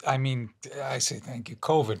 I say thank you,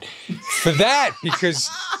 COVID, for that, because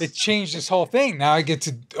it changed this whole thing. Now I get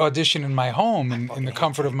to audition in my home, in the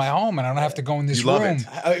comfort of my home, and I don't have to go in this room.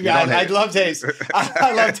 I love tapes.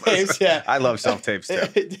 I love tapes, yeah. I love self-tapes,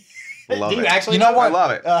 too. Love it. Actually, you know what? I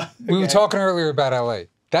love it. We were talking earlier about LA.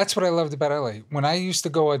 That's what I loved about LA. When I used to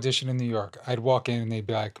go audition in New York, I'd walk in and they'd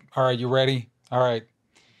be like, all right, you ready? All right.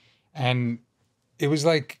 And it was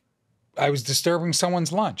like I was disturbing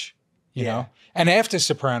someone's lunch, you know? And after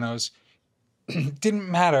Sopranos, didn't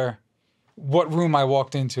matter what room I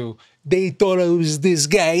walked into, they thought I was this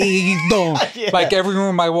guy. Like every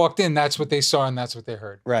room I walked in, that's what they saw and that's what they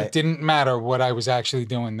heard. Right. It didn't matter what I was actually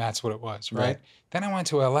doing. That's what it was. Right. Then I went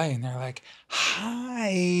to LA and they're like,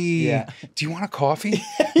 hi, do you want a coffee?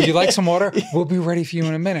 Would you like some water? We'll be ready for you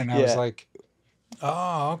in a minute. And I was like,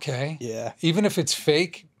 oh, okay. Yeah. Even if it's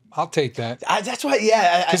fake, I'll take that. That's why,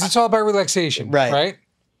 because it's all about relaxation. Right.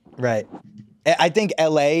 I think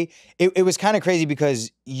LA, it was kind of crazy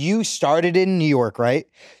because you started in New York, right?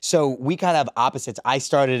 So we kind of have opposites. I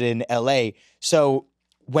started in LA. So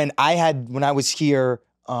when I was here,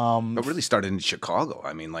 it really started in Chicago.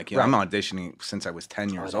 I mean, like, I'm auditioning since I was 10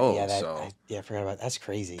 years old. I forgot about that. That's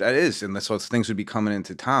crazy. That is, and so things would be coming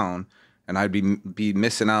into town, and I'd be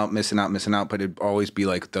missing out, but it'd always be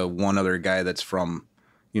like the one other guy that's from,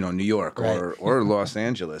 New York or Los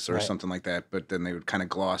Angeles or something like that. But then they would kind of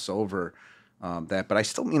gloss over that. But I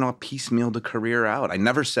still, piecemealed a career out. I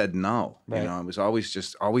never said no. I was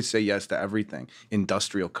always say yes to everything.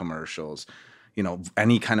 Industrial commercials,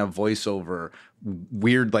 any kind of voiceover,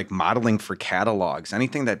 weird like modeling for catalogs,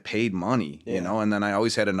 anything that paid money, and then I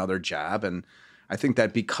always had another job. And I think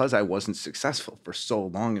that because I wasn't successful for so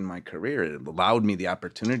long in my career, it allowed me the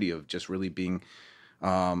opportunity of just really being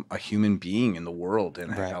a human being in the world,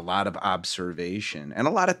 and had a lot of observation and a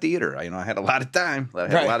lot of theater. I had a lot of time. I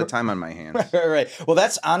had a lot of time on my hands. Right. Well,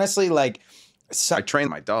 that's honestly like... I trained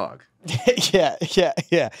my dog.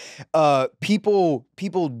 Yeah. People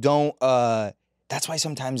don't... that's why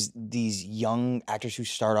sometimes these young actors who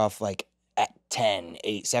start off like at 10,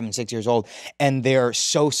 8, 7, 6 years old, and they're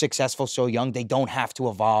so successful so young, they don't have to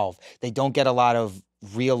evolve. They don't get a lot of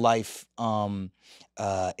real life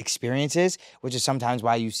experiences, which is sometimes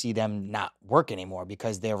why you see them not work anymore,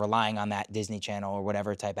 because they're relying on that Disney Channel or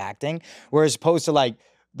whatever type acting. Whereas opposed to like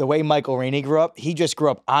the way Michael Rainey grew up, he just grew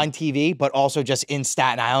up on TV, but also just in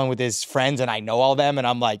Staten Island with his friends, and I know all them, and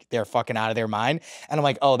I'm like, they're fucking out of their mind. And I'm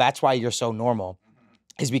like, oh, that's why you're so normal,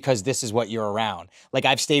 is because this is what you're around. Like,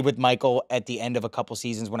 I've stayed with Michael at the end of a couple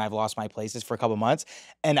seasons when I've lost my places for a couple months,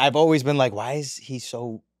 and I've always been like, why is he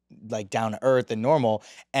so like down to earth and normal?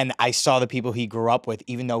 And I saw the people he grew up with,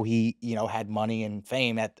 even though he, had money and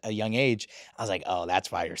fame at a young age. I was like, oh,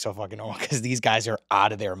 that's why you're so fucking normal, because these guys are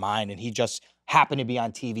out of their mind. And he just happened to be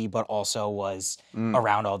on TV, but also was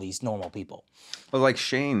around all these normal people. Well, like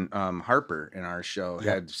Shane Harper in our show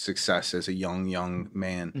had success as a young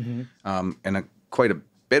man, and quite a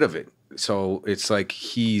bit of it. So it's like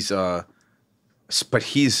he's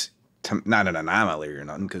not an anomaly or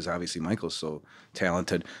nothing, because obviously Michael's so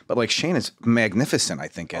talented, but like Shane is magnificent, I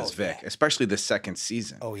think, as Vic, especially the second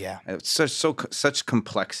season. Oh yeah, it's such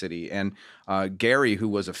complexity. And Gary, who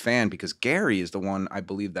was a fan, because Gary is the one I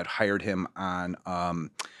believe that hired him on.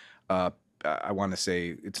 I want to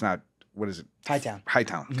say it's not. What is it? Hightown.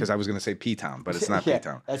 Hightown, because I was going to say P-Town, but it's not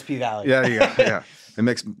P-Town. That's P-Valley. Yeah.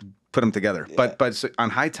 Put them together. Yeah. But so on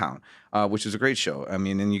Hightown, which is a great show. I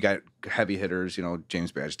mean, and you got heavy hitters,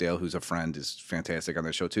 James Badgedale, who's a friend, is fantastic on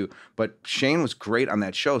that show too. But Shane was great on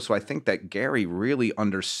that show. So I think that Gary really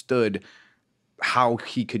understood how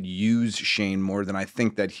he could use Shane more than I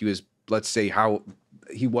think that he was, let's say, how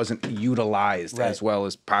he wasn't utilized as well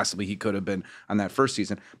as possibly he could have been on that first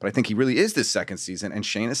season. But I think he really is this second season, and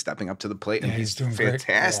Shane is stepping up to the plate, and he's doing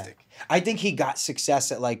fantastic. Yeah. I think he got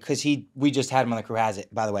success at because we just had him on the crew. Has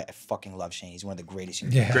it? By the way, I fucking love Shane. He's one of the greatest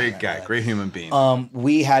human beings. Great guy, great human being.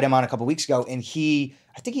 We had him on a couple weeks ago, and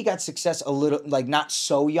I think he got success a little, not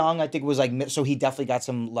so young. I think it was so he definitely got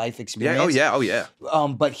some life experience. Oh yeah.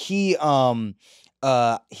 But he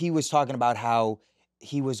was talking about how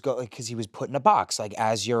he was because he was put in a box,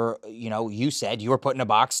 as you said you were put in a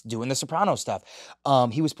box doing the Sopranos stuff.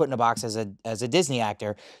 He was put in a box as a Disney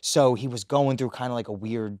actor, so he was going through kind of like a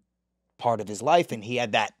weird part of his life, and he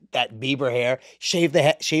had that Bieber hair, shaved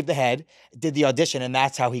the head, did the audition, and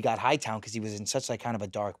that's how he got Hightown, because he was in such kind of a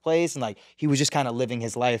dark place, and he was just kind of living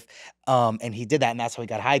his life, and he did that, and that's how he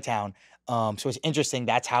got Hightown. So it's interesting.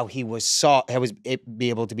 That's how he was be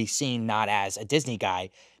able to be seen not as a Disney guy,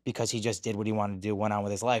 because he just did what he wanted to do, went on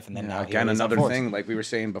with his life, and then now again another thing, like we were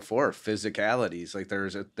saying before, physicalities. Like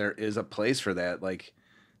there is a place for that. Like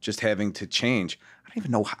just having to change. I don't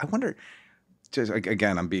even know. I wonder. Just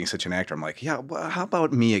again, I'm being such an actor. I'm like, yeah. Well, how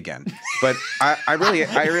about me again? But I really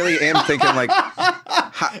am thinking like,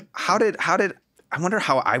 how did. I wonder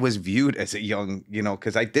how I was viewed as a young,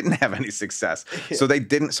 because I didn't have any success. So they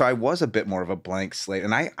didn't. So I was a bit more of a blank slate.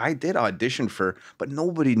 And I did audition but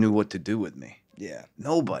nobody knew what to do with me. Yeah.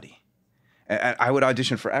 Nobody. And I would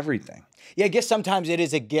audition for everything. Yeah, I guess sometimes it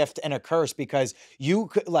is a gift and a curse, because you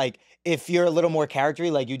could, if you're a little more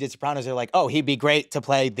charactery, like you did Sopranos, they're like, oh, he'd be great to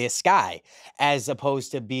play this guy, as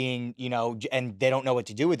opposed to being, and they don't know what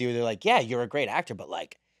to do with you. They're like, yeah, you're a great actor, but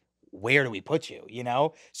where do we put you,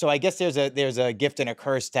 So I guess there's a gift and a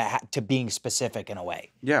curse to being specific in a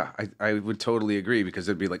way. Yeah, I would totally agree, because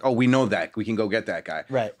it'd be like, oh, we know that, we can go get that guy.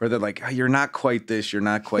 Right. Where they're like, oh, you're not quite this, you're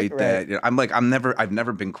not quite that. I'm like, I've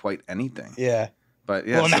never been quite anything. Yeah. But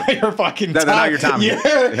yeah. Well, now you're fucking Tommy. Now you're Tommy.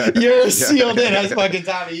 You're sealed in as fucking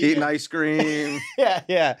Tommy. Eating ice cream.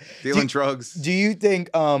 Yeah. Dealing drugs. Do you think,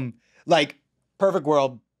 Perfect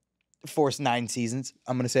World, forced 9 seasons.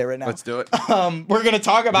 I'm going to say it right now. Let's do it. We're going to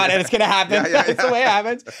talk about it. It's going to happen. Yeah. It's the way it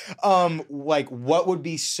happens. What would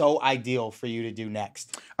be so ideal for you to do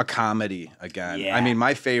next? A comedy again. Yeah. I mean,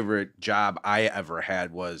 my favorite job I ever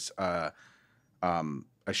had was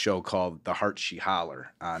a show called The Heart She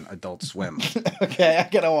Holler on Adult Swim. Okay, I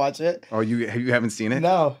gotta watch it. Oh, you haven't seen it?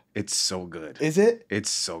 No. It's so good. Is it? It's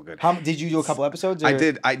so good. Did you do a couple episodes? Or? I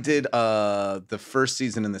did the first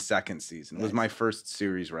season and the second season. It was my first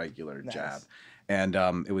series regular job. And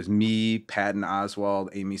it was me, Patton Oswalt,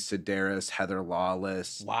 Amy Sedaris, Heather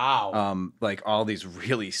Lawless. Wow. All these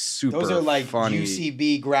really super Those are funny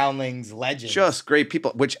UCB Groundlings legends. Just great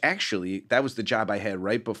people, which actually, that was the job I had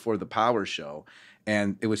right before the Power Show.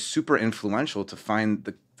 And it was super influential to find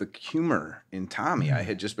the humor in Tommy. I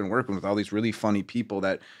had just been working with all these really funny people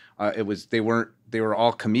that they were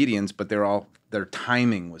all comedians, but their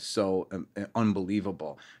timing was so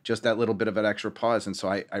unbelievable. Just that little bit of an extra pause. And so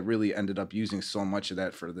I really ended up using so much of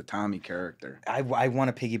that for the Tommy character. I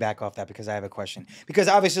want to piggyback off that, because I have a question. Because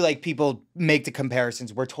obviously, people make the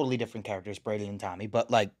comparisons. We're totally different characters, Brayden and Tommy,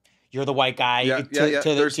 but you're the white guy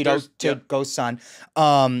to Ghost's son,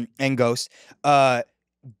 and Ghost.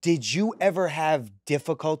 Did you ever have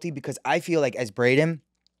difficulty? Because I feel like as Brayden,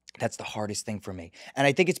 that's the hardest thing for me. And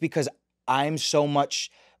I think it's because I'm so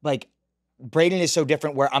much Brayden is so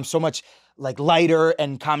different, where I'm so much lighter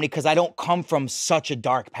and comedy, because I don't come from such a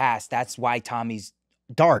dark past. That's why Tommy's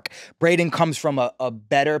dark. Brayden comes from a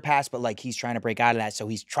better past, but he's trying to break out of that. So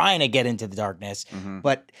he's trying to get into the darkness. Mm-hmm.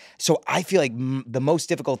 But so I feel like the most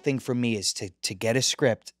difficult thing for me is to get a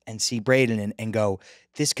script and see Brayden and go,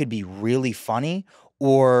 this could be really funny,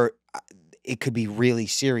 or it could be really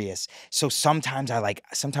serious. So sometimes I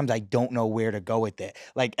don't know where to go with it.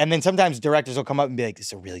 And then sometimes directors will come up and be like, this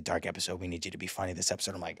is a really dark episode. We need you to be funny this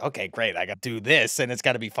episode. I'm like, okay, great. I got to do this and it's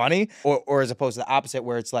got to be funny. Or as opposed to the opposite,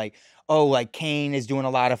 where it's Kane is doing a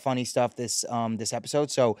lot of funny stuff this episode.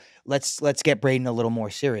 So let's get Brayden a little more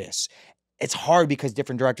serious. it's hard because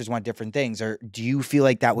different directors want different things. Or do you feel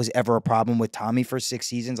like that was ever a problem with Tommy for 6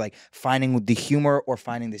 seasons, like finding the humor or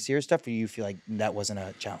finding the serious stuff? Or do you feel like that wasn't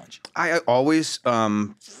a challenge? I always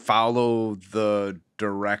follow the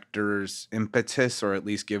director's impetus, or at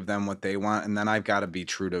least give them what they want, and then I've got to be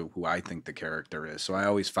true to who I think the character is. So I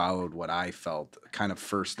always followed what I felt kind of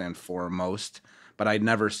first and foremost, but I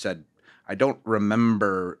never said, I don't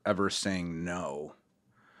remember ever saying no.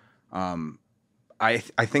 I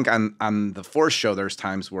think on the Force show, there's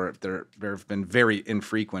times where there have been very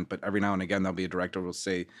infrequent, but every now and again there'll be a director who will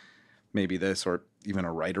say maybe this, or even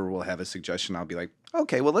a writer will have a suggestion. I'll be like,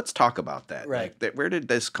 okay, well, let's talk about that. Right. Like, where did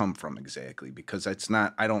this come from exactly? Because it's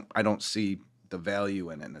not, I don't see the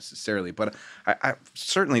value in it necessarily. But I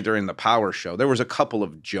certainly during the Power show, there was a couple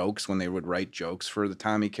of jokes when they would write jokes for the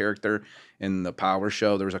Tommy character in the Power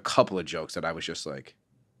show. There was a couple of jokes that I was just like,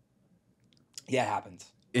 yeah, it happens.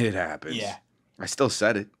 It happens. Yeah. I still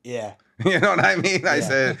said it. Yeah. You know what I mean? I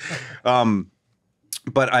said,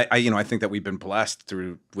 but I think that we've been blessed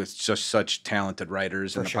with just such talented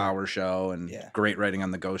writers in the Power show and great writing on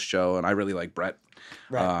the Ghost show. And I really like Brett.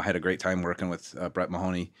 Right. I had a great time working with Brett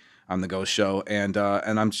Mahoney on the Ghost show. And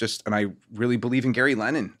I really believe in Gary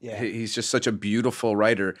Lennon. Yeah. He's just such a beautiful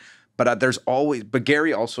writer. But but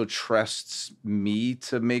Gary also trusts me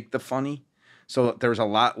to make the funny. So there's a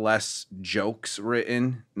lot less jokes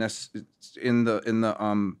written in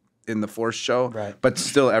the Force show, right. But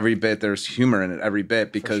still every bit there's humor in it every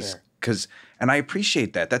bit because and I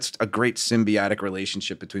appreciate that. That's a great symbiotic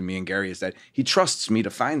relationship between me and Gary, is that he trusts me to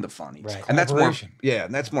find the funnies, right. And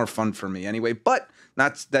that's more fun for me anyway. But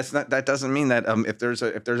that doesn't mean that if there's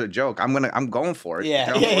a joke, I'm going for it.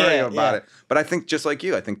 Don't worry about it. But I think just like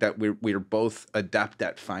you, I think that we're both adept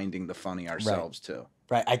at finding the funny ourselves too.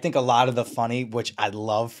 Right. I think a lot of the funny, which I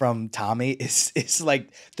love from Tommy, is like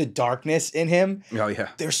the darkness in him. Oh, yeah.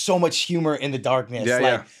 There's so much humor in the darkness.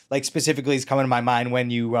 Yeah, like specifically, it's coming to my mind when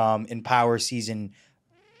you, in Power season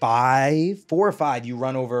 4 or 5, you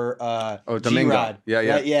run over Domingo. G-Rod. Yeah.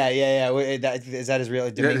 Is that his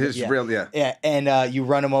real? Domingo? Yeah, real. Yeah. Yeah, and you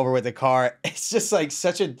run him over with a car. It's just like it's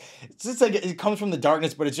just like it comes from the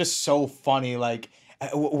darkness, but it's just so funny. Like,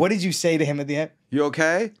 what did you say to him at the end? You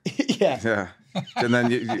okay? Yeah. Yeah. And then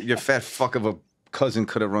your fat fuck of a cousin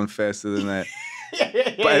could have run faster than that.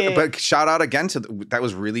 But shout out again to that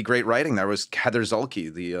was really great writing. That was Heather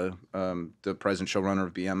Zulke, the present showrunner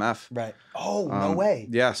of BMF. Right. Oh, no way.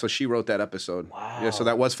 Yeah, so she wrote that episode. Wow. Yeah, so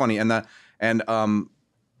that was funny. And the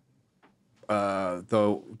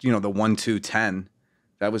 1, 2, 10.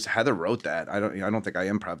 That was Heather wrote that. I don't think I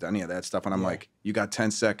improv'd any of that stuff. And I'm like, you got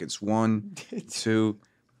 10 seconds. 1, 2,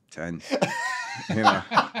 10. You know,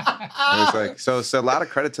 it was like so a lot of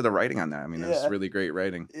credit to the writing on that. I mean, it's really great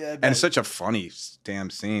writing, and it's such a funny damn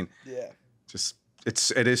scene. Yeah, just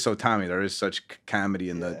it is so Tommy. There is such comedy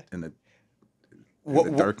in the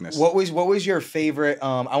darkness. What was your favorite?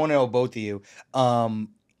 I want to know both of you.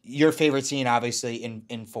 Your favorite scene, obviously,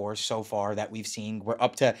 in Force so far that we've seen. We're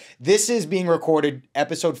up to this is being recorded.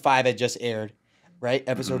 Episode 5 had just aired, right?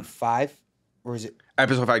 Episode 5. Or is it?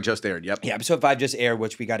 Episode 5 just aired, yep. Yeah, episode 5 just aired,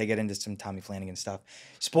 which we got to get into some Tommy Flanagan stuff.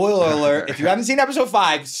 Spoiler alert, if you haven't seen episode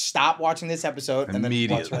 5, stop watching this episode and then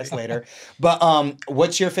watch the rest later. But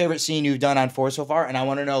what's your favorite scene you've done on Force so far? And I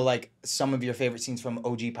want to know like some of your favorite scenes from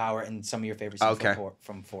OG Power and some of your favorite scenes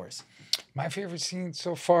from Force. My favorite scene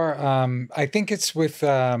so far, I think it's with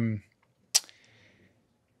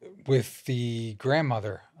the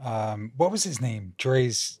grandmother. What was his name?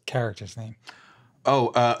 Dre's character's name.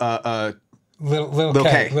 Little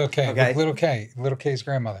K. Okay. Little K's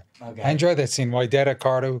grandmother. Okay. I enjoyed that scene. Wydetta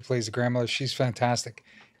Carter, who plays the grandmother, she's fantastic,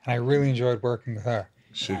 and I really enjoyed working with her.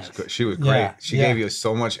 She was great. Yeah, she gave you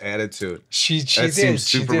so much attitude. She seems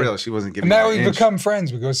super real. She wasn't giving. And now we've become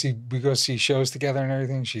friends. We go see shows together and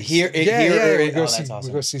everything. She's here. We go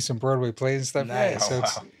see some Broadway plays and stuff. Nice. Yeah,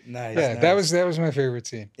 so nice. Yeah, nice. That was my favorite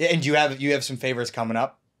scene. Yeah, and you have some favorites coming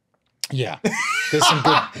up. Yeah, there's some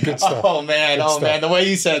good stuff. Oh man, the way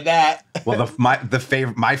you said that. Well,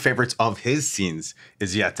 my favorites of his scenes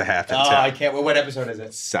is yet to happen. Oh, too. I can't. What episode is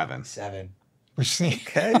it? 7. Which scene?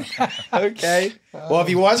 Okay. Well, if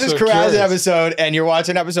you watch this Karaz episode and you're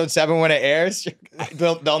watching episode 7 when it airs,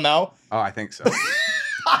 they'll know. Oh, I think so.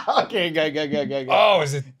 Okay, go. Oh,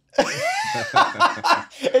 is it?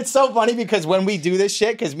 It's so funny because when we do this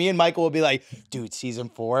shit, because me and Michael will be like, dude, season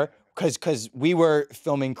 4. Because we were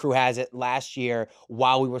filming Crew Has It last year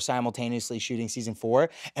while we were simultaneously shooting season 4,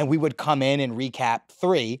 and we would come in and recap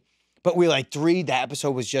 3, But we're like, that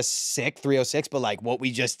episode was just sick, 306, but like what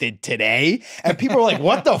we just did today. And people are like,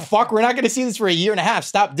 what the fuck? We're not going to see this for a year and a half.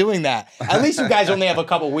 Stop doing that. At least you guys only have a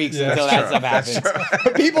couple weeks until that stuff happens.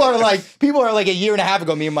 But people are like a year and a half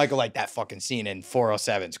ago, me and Michael like, that fucking scene in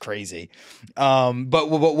 407's crazy. But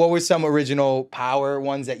what were some original Power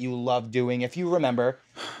ones that you loved doing, if you remember?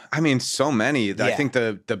 I mean, so many. I think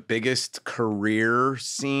the biggest career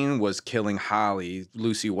scene was killing Holly,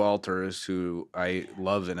 Lucy Walters, who I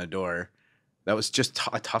love and adore. That was just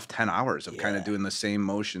a tough 10 hours of kind of doing the same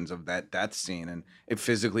motions of that death scene, and it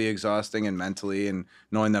physically exhausting and mentally, and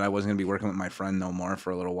knowing that I wasn't going to be working with my friend no more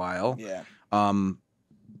for a little while. Yeah.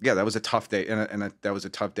 That was a tough day, and that was a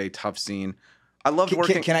tough day, tough scene. I loved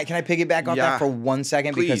working. Can I piggyback on that for 1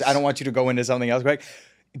 second? Please. Because I don't want you to go into something else, Greg.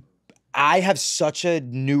 I have such a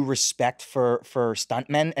new respect for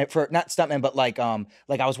stuntmen, not stuntmen, but like I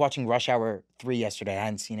was watching Rush Hour 3 yesterday. I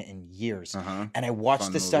hadn't seen it in years, and I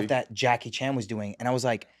watched the stuff that Jackie Chan was doing, and I was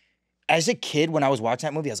like, as a kid when I was watching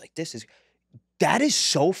that movie, I was like, that is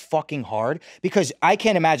so fucking hard, because I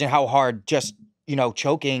can't imagine how hard just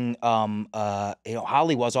choking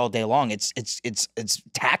Holly was all day long. It's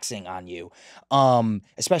taxing on you,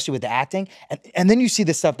 especially with the acting, and then you see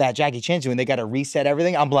the stuff that Jackie Chan's doing. They got to reset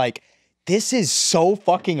everything. I'm like, this is so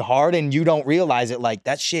fucking hard, and you don't realize it. Like,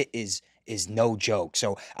 that shit is no joke.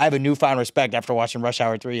 So I have a newfound respect after watching Rush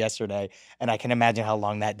Hour 3 yesterday, and I can imagine how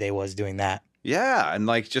long that day was doing that. Yeah, and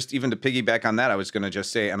like, just even to piggyback on that, I was going to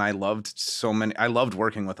just say, and I loved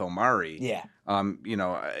working with Omari. Yeah.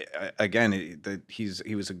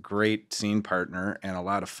 He was a great scene partner and a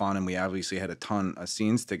lot of fun, and we obviously had a ton of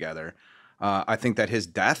scenes together. I think that his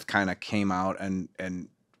death kind of came out, and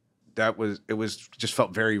it was just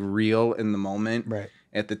felt very real in the moment, right,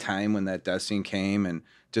 at the time when that death scene came, and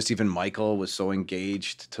just even Michael was so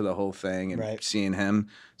engaged to the whole thing, and seeing him.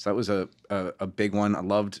 So that was a big one. I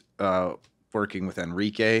loved working with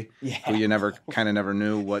Enrique, who you never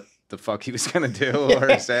knew what the fuck he was gonna do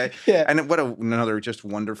or say. And what another just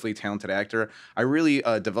wonderfully talented actor. I really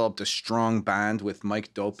developed a strong bond with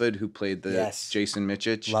Mike Dopid, who played the Jason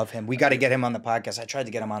Michich. Love him. We got to get him on the podcast. I tried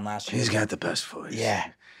to get him on last year. He's got the best voice.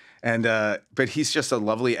 Yeah. And but he's just a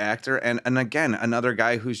lovely actor, and again, another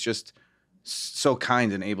guy who's just so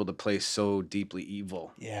kind and able to play so deeply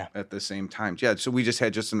evil at the same time. Yeah, so we just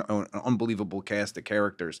had just an unbelievable cast of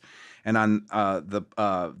characters. And on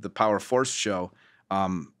the Power Force show,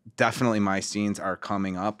 definitely my scenes are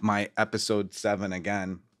coming up. My episode 7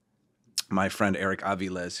 again, my friend Eric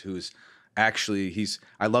Aviles, who's actually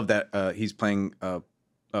I love that he's playing a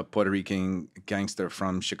Puerto Rican gangster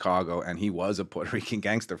from Chicago, and he was a Puerto Rican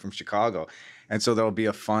gangster from Chicago. And so there'll be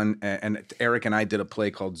a fun, and Eric and I did a play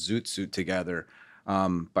called Zoot Suit together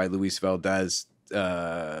by Luis Valdez.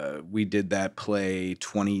 We did that play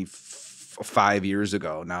 25 years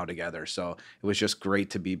ago now together. So it was just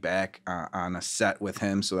great to be back on a set with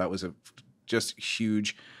him. So that was just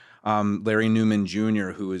huge. Larry Newman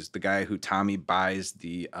Jr., who is the guy who Tommy buys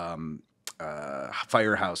the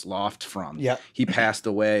firehouse loft from. Yeah, he passed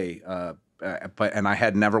away, and I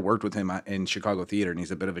had never worked with him in Chicago theater, and he's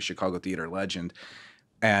a bit of a Chicago theater legend.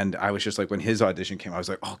 And I was just like, when his audition came, I was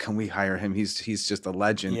like, oh, can we hire him? He's just a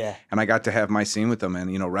legend. Yeah. And I got to have my scene with him,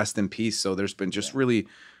 and rest in peace. So there's been just really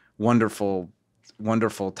wonderful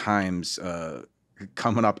times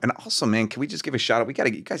coming up. And also, man, can we just give a shout out?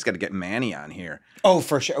 You guys got to get Manny on here. Oh,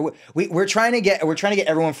 for sure. We're trying to get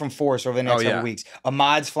everyone from Force over the next couple weeks.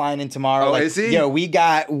 Ahmad's flying in tomorrow. Oh, is he?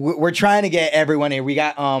 We're trying to get everyone here. We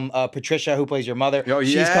got Patricia, who plays your mother. Oh,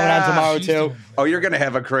 yeah. She's coming on tomorrow too. Oh, you're gonna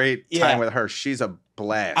have a great time with her. She's a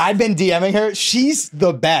blast. I've been DMing her. She's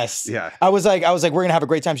the best. Yeah. I was like, we're gonna have a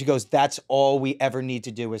great time. She goes, that's all we ever need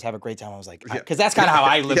to do is have a great time. I was like, because that's kind of how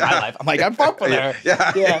I live my life. I'm like, I'm fucked with her.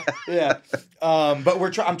 Yeah.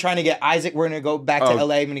 But I'm trying to get Isaac. We're gonna go back to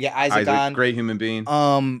LA. I'm gonna get Isaac on. Great human being.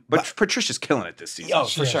 But Patricia's killing it this season. Oh,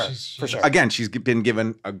 for sure. Again, she's been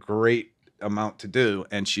given a great amount to do,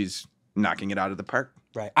 and she's knocking it out of the park.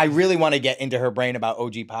 Right. I really want to get into her brain about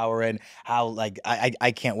OG Power and how,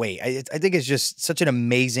 I can't wait. I think it's just such an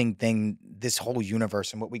amazing thing, this whole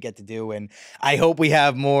universe and what we get to do. And I hope we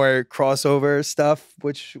have more crossover stuff,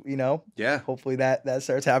 which, hopefully that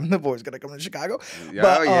starts happening. The boy's going to come to Chicago.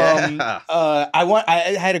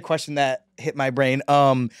 I had a question that hit my brain.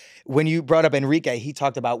 When you brought up Enrique, he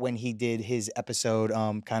talked about when he did his episode,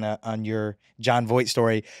 kind of on your John Voight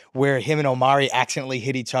story, where him and Omari accidentally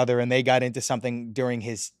hit each other and they got into something during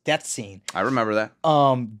his death scene. I remember that.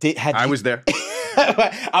 I was there.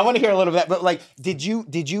 I want to hear a little bit, but did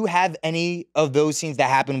you have any of those scenes that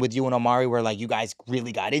happened with you and Omari where you guys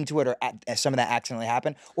really got into it, or some of that accidentally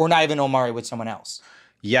happened, or not even Omari with someone else?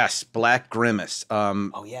 Yes, Black Grimace.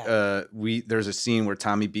 Oh yeah. There's a scene where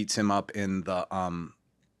Tommy beats him up in the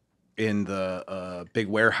big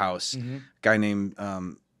warehouse. Guy named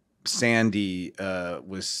Sandy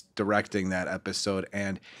was directing that episode,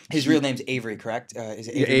 and his real name's Avery, correct? Is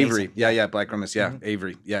it Avery? Yeah, Black Grimace. Yeah,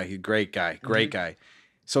 Avery. Yeah, he's a great guy. Guy.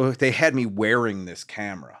 So they had me wearing this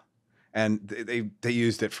camera. And they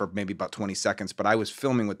used it for maybe about 20 seconds, but I was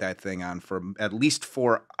filming with that thing on for at least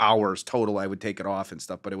 4 hours total. I would take it off and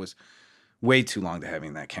stuff, but it was way too long to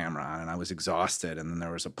having that camera on, and I was exhausted. And then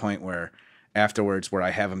there was a point where afterwards where I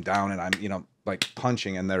have him down and I'm, like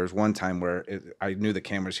punching, and there was one time where I knew the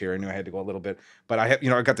camera's here. I knew I had to go a little bit, but I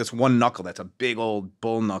got this one knuckle that's a big old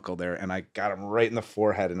bull knuckle there, and I got him right in the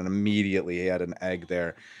forehead, and then immediately he had an egg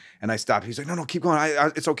there. And I stopped. He's like, no, keep going.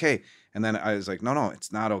 It's okay. And then I was like, no,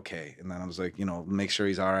 it's not okay. And then I was like, make sure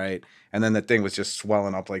he's all right. And then the thing was just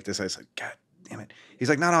swelling up like this. I was like, God damn it. He's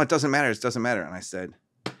like, no, it doesn't matter. It doesn't matter. And I said,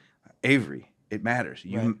 Avery, it matters.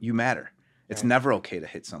 You matter. It's never okay to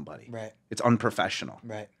hit somebody. Right. It's unprofessional.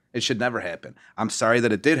 Right. It should never happen. I'm sorry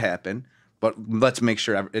that it did happen, but let's make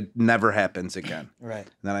sure it never happens again. Right.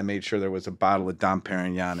 And then I made sure there was a bottle of Dom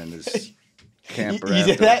Perignon in his camper. You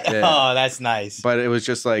did that? Yeah. Oh, that's nice. But it was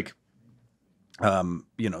just like,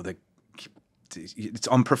 it's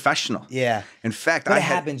unprofessional. Yeah. In fact, it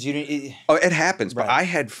happens. It happens. Right. But I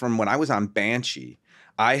had, from when I was on Banshee,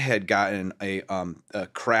 I had gotten a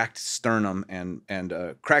cracked sternum and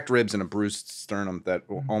cracked ribs and a bruised sternum that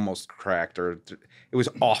almost cracked. It was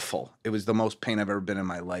awful. It was the most pain I've ever been in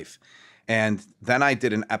my life. And then I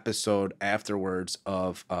did an episode afterwards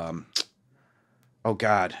of,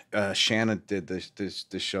 Shanna did this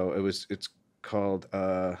show. It's called.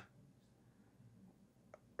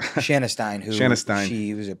 Shanna Stein,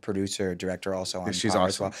 she was a producer, director also on She's Power awesome.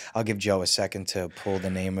 as well. I'll give Joe a second to pull the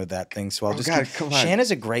name of that thing. So I'll come on. Shanna's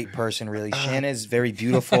a great person, really. Shanna's very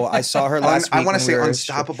beautiful. I saw her last week. I want to say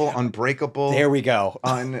unstoppable, unbreakable. There we go.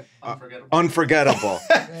 Unforgettable.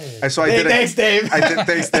 And so thanks, Dave.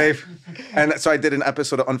 Thanks, Dave. And so I did an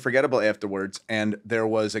episode of Unforgettable afterwards, and there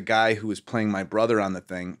was a guy who was playing my brother on the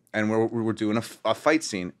thing, and we were doing a fight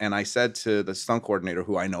scene, and I said to the stunt coordinator,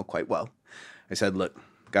 who I know quite well, I said, look,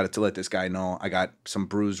 got to let this guy know I got some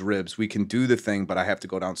bruised ribs. We can do the thing, but I have to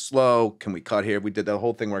go down slow. Can we cut here? We did the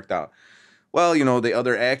whole thing, worked out. Well, the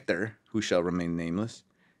other actor, who shall remain nameless.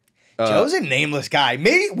 Joe's a nameless guy.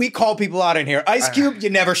 Maybe we call people out in here. Ice Cube, you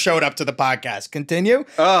never showed up to the podcast. Continue.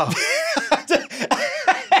 Oh.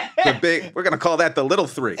 We're going to call that the little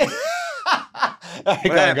three. What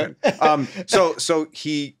happened? So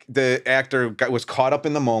the actor was caught up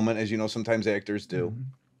in the moment, as sometimes actors do.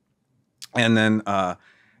 Mm-hmm. And then,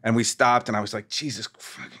 and we stopped, and I was like, Jesus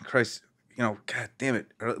fucking Christ, God damn it.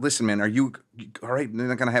 Listen, man, are you all right? It's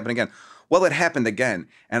not going to happen again. Well, it happened again.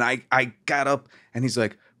 And I got up, and he's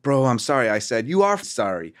like, bro, I'm sorry. I said, you are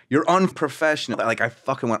sorry. You're unprofessional. Like, I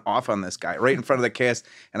fucking went off on this guy right in front of the cast.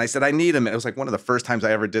 And I said, I need him. It was like one of the first times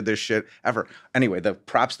I ever did this shit ever. Anyway, the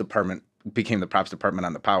props department became the props department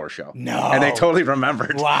on the Power Show. No. And they totally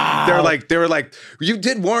remembered. Wow. They were like, you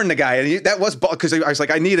did warn the guy. And that was, because I was like,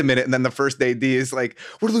 I need a minute. And then the first AD is like,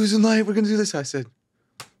 we're losing light. We're going to do this. I said,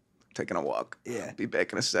 taking a walk. Yeah. Be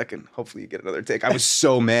back in a second. Hopefully you get another take. I was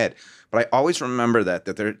so mad. But I always remember that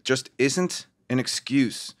there just isn't an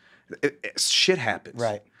excuse. Shit happens.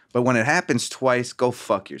 Right. But when it happens twice, go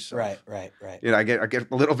fuck yourself. Right. I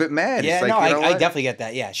get a little bit mad. Yeah, it's like, I definitely get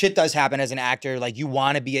that. Yeah, shit does happen as an actor. Like, you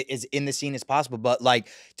want to be as in the scene as possible, but like,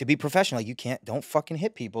 to be professional, like, don't fucking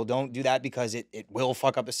hit people. Don't do that, because it will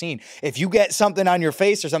fuck up a scene. If you get something on your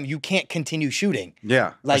face or something, you can't continue shooting.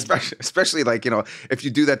 Yeah, like, especially like, if you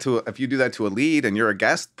do that to a lead and you're a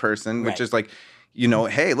guest person, which is like,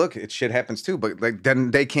 hey, look, shit happens too, but like,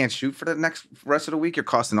 then they can't shoot for the rest of the week. You're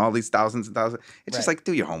costing all these thousands and thousands. It's just like,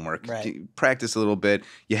 do your homework, practice a little bit.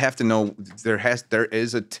 You have to know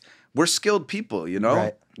we're skilled people,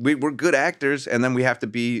 Right. We're good actors, and then we have to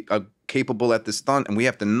be capable at the stunt, and we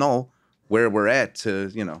have to know where we're at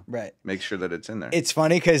to, make sure that it's in there. It's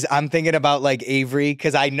funny because I'm thinking about like Avery,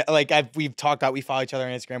 because we've talked about, we follow each other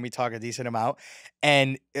on Instagram, we talk a decent amount.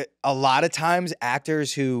 And a lot of times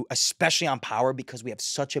actors who, especially on Power, because we have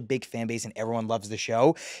such a big fan base and everyone loves the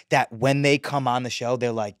show, that when they come on the show,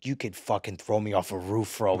 they're like, you could fucking throw me off a roof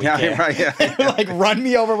for a weekend. Yeah, right, yeah. Like, run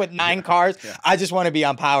me over with 9 cars. Yeah. I just want to be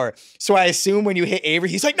on Power. So I assume when you hit Avery,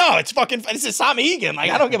 he's like, no, this is Tommy Egan.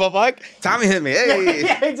 Like, I don't give a fuck. Tommy hit me. Hey.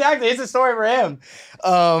 Yeah, exactly. It's a story for him.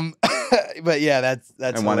 But yeah, that's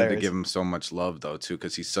I wanted hilarious. to give him so much love though too,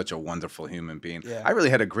 because he's such a wonderful human being. Yeah. I really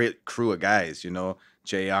had a great crew of guys,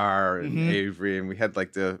 JR and Avery, and we had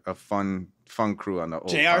like a fun crew on the old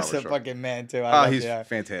JR's Power a show. fucking man too. He's JR.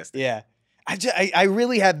 fantastic. Yeah. I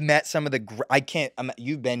really have met some of the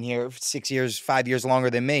you've been here 6 years, 5 years longer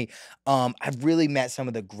than me. I've really met some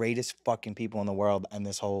of the greatest fucking people in the world and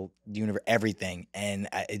this whole universe, everything. And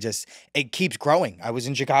it keeps growing. I was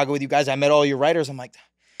in Chicago with you guys. I met all your writers. I'm like,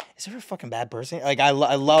 is there a fucking bad person? Like I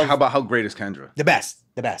love. How great is Kendra? The best.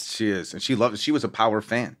 She is, and she was a Power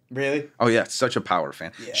fan. Really? Oh yeah, such a Power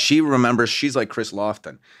fan. Yeah. She remembers. She's like Chris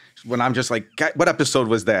Lofton. When I'm just like, what episode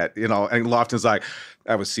was that? You know, and Lofton's like,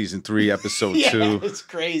 that was season 3, episode 2. It's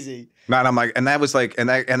crazy. And I'm like, and that was like, and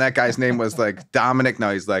that guy's name was like Dominic.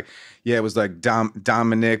 No, he's like, yeah, it was like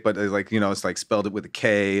Dominic, but like, you know, it's like spelled it with a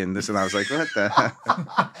K and this, and I was like, what the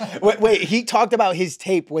heck? Wait, he talked about his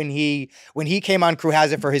tape when he came on Crew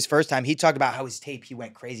Has It for his first time. He talked about how his tape, he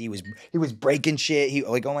went crazy. He was breaking shit. He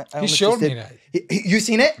showed me that. You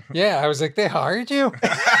seen it? Yeah, I was like, they hired you?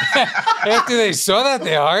 After they saw that,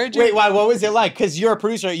 they hired you? Wait, why? What was it like? Because you're a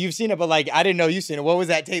producer, you've seen it, but like, I didn't know you've seen it. What was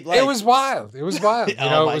that tape like? It was wild. You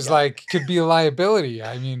know, it was God. Like, could be a liability.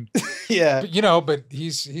 I mean, yeah. But, you know, but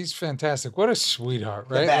he's fantastic. What a sweetheart,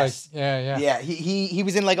 right? The best. Like, yeah. Yeah, he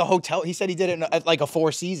was in like a hotel. He said he did it at like a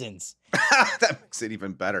 4 Seasons. That makes it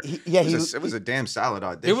even better. It was a damn solid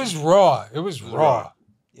audition. It was raw.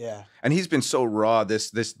 Yeah. And he's been so raw.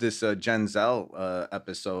 This Genzel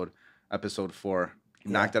episode 4.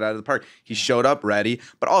 Knocked it out of the park. He showed up ready,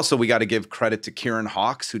 but also we got to give credit to Kieran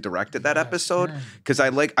Hawks, who directed that episode. Because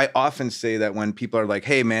I often say that when people are like,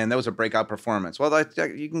 "Hey, man, that was a breakout performance." Well,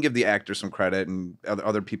 you can give the actor some credit, and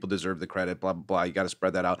other people deserve the credit. Blah blah blah. You got to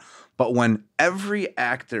spread that out. But when every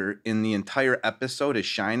actor in the entire episode is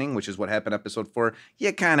shining, which is what happened episode 4,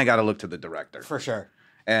 you kind of got to look to the director for sure.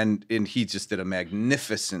 And he just did a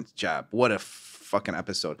magnificent job. What a fucking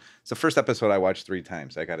episode! It's the first episode I watched 3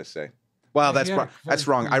 times. I got to say. Well, that's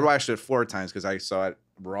wrong. I watched it 4 times because I saw it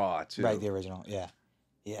raw too. Right, the original. Yeah,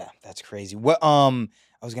 that's crazy. What I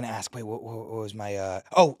was gonna ask. Wait, what was my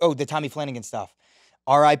the Tommy Flanagan stuff?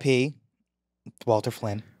 R.I.P. Walter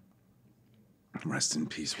Flynn. Rest in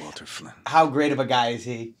peace, Walter Flynn. How great of a guy is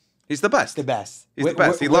he? He's the best. The best. He's the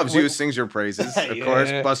best. He loves you, sings your praises, of course.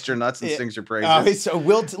 Busts your nuts and sings your praises. So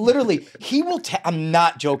literally, he will. I'm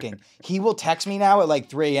not joking. He will text me now at like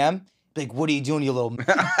 3 a.m. Like, what are you doing, you little...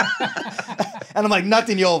 And I'm like,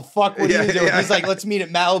 nothing, you old fuck. What are you doing? He's like, let's meet at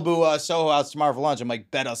Malibu Soho House tomorrow for lunch. I'm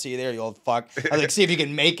like, bet I'll see you there, you old fuck. I was like, see if you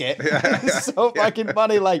can make it. It's so fucking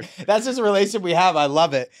funny. Like, that's just a relationship we have. I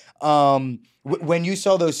love it. When you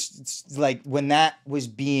saw those, like, when that was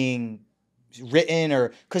being written,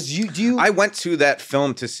 or because I went to that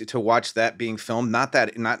film to watch that being filmed. Not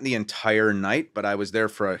the entire night, but I was there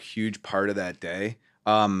for a huge part of that day.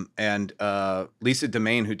 And Lisa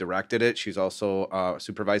Demain, who directed it, she's also a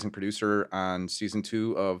supervising producer on season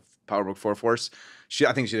 2 of Power Book 4 Force.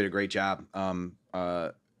 I think she did a great job.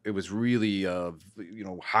 It was really,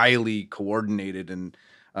 highly coordinated in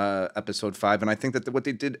episode 5. And I think that what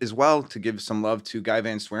they did as well, to give some love to Guy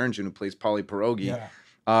Van Swearingen, who plays Paulie Pierogi.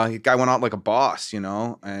 The guy went out like a boss,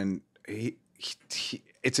 and he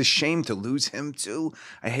it's a shame to lose him too.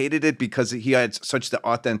 I hated it because he had such the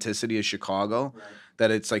authenticity of Chicago. Right. That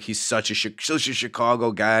it's like he's such a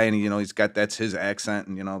Chicago guy, and that's his accent,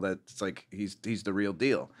 and that's like he's the real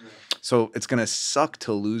deal. Yeah. So it's gonna suck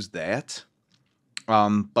to lose that.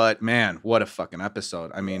 But man, what a fucking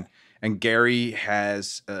episode! I mean, and Gary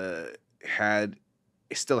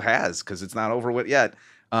still has, because it's not over with yet,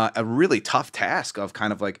 a really tough task of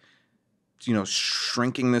kind of like,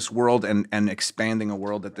 shrinking this world and expanding a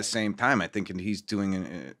world at the same time. I think, and he's doing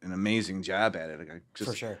an amazing job at it.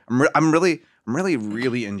 For sure. I'm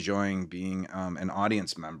really enjoying being an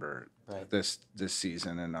audience member this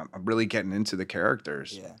season, and I'm really getting into the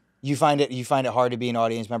characters. Yeah. You find it hard to be an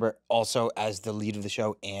audience member also as the lead of the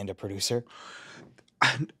show and a producer?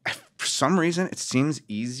 For some reason, it seems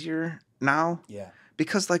easier now. Yeah.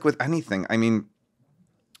 Because like with anything, I mean,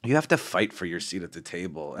 you have to fight for your seat at the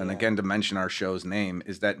table. And again, to mention our show's name,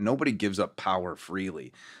 is that nobody gives up power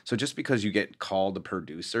freely. So just because you get called a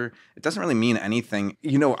producer, it doesn't really mean anything.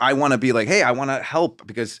 I want to be like, hey, I want to help,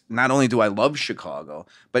 because not only do I love Chicago,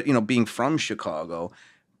 but, being from Chicago,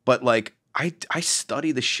 but like, I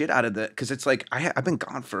study the shit out of that, because it's like,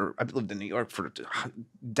 I've lived in New York for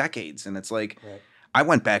decades. And it's like, I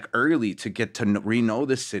went back early to get to re-know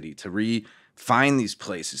the city, to find these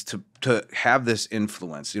places, to have this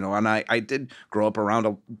influence, and I did grow up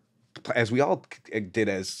around as we all did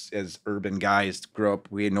as urban guys, grow up,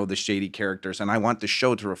 we know the shady characters, and I want the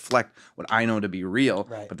show to reflect what I know to be real.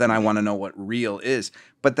 Right. But then I want to know what real is.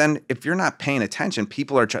 But then if you're not paying attention,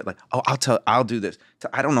 people are like, oh, I'll do this.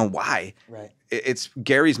 I don't know why. Right. It's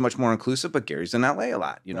Gary's much more inclusive, but Gary's in LA a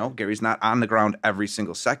lot. You know, Gary's not on the ground every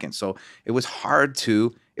single second, so it was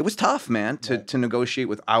tough, man, to negotiate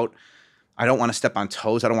without. I don't want to step on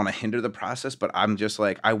toes. I don't want to hinder the process, but I'm just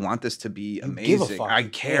like, I want this to be amazing. Give a fuck. I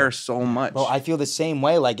care so much. Well, I feel the same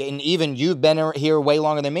way. Like, and even you've been here way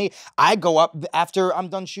longer than me. I go up after I'm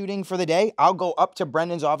done shooting for the day. I'll go up to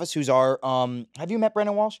Brendan's office, who's our. Have you met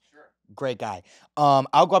Brendan Walsh? Sure. Great guy.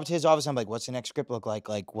 I'll go up to his office. I'm like, what's the next script look like?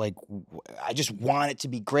 Like, I just want it to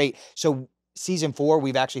be great. So season 4,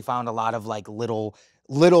 we've actually found a lot of like little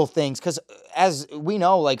things, because as we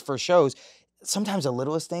know, like for shows, sometimes the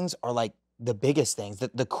littlest things are like the biggest things,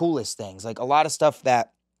 the coolest things. Like a lot of stuff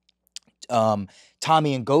that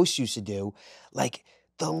Tommy and Ghost used to do, like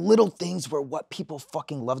the little things were what people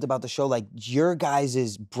fucking loved about the show. Like your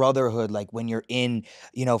guys' brotherhood, like when you're in,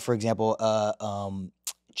 you know, for example,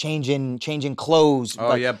 changing clothes.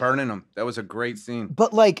 Oh, yeah, burning them. That was a great scene.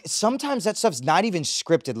 But like sometimes that stuff's not even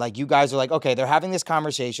scripted. Like you guys are like, okay, they're having this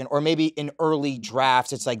conversation, or maybe in early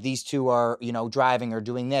drafts, it's like these two are, you know, driving or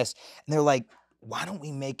doing this, and they're like, why don't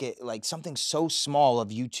we make it like something so small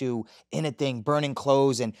of you two in a thing, burning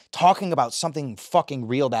clothes and talking about something fucking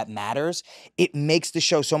real that matters? It makes the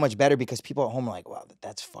show so much better, because people at home are like, wow,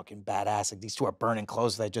 that's fucking badass. Like these two are burning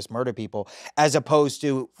clothes that just murder people, as opposed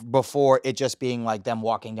to before it just being like them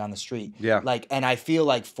walking down the street. Yeah. Like, and I feel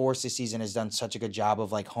like Force this season has done such a good job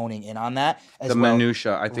of like honing in on that. The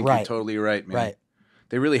minutia. I think you're totally right, man. Right.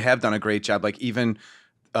 They really have done a great job. Like even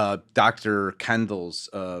Dr. Kendall's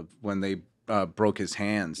when they broke his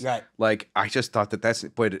hands. Right. Like, I just thought that's,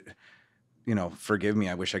 but, you know, forgive me.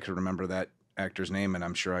 I wish I could remember that actor's name, and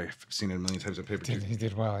I'm sure I've seen it a million times on paper. He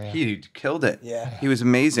did well, yeah. He killed it. Yeah. He was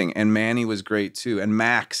amazing. And Manny was great, too. And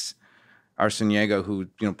Max Arciniega, who,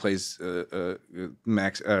 you know, plays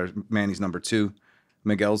Manny's number 2,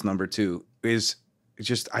 Miguel's number 2, is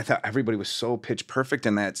just, I thought everybody was so pitch perfect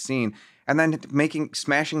in that scene. And then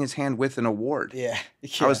smashing his hand with an award. Yeah.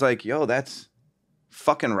 I was like, yo, that's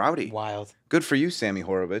fucking rowdy. Wild. Good for you, Sammy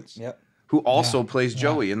Horowitz. Yep. Who also plays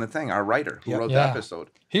Joey in the thing, our writer who wrote the episode.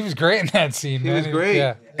 He was great in that scene. He was great.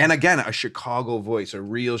 Yeah. And again, a Chicago voice, a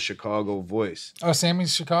real Chicago voice. Oh,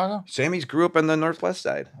 Sammy's Chicago? Sammy's grew up on the Northwest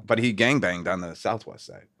side, but he gangbanged on the Southwest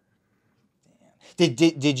side.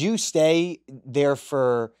 Did you stay there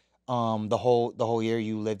for the whole year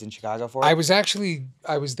you lived in Chicago for? I was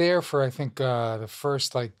there for I think the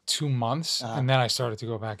first like 2 months, and then I started to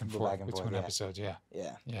go back and forth between episodes. Yeah.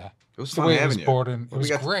 It was the fun way having it was it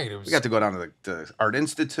was great. We got to go down to the Art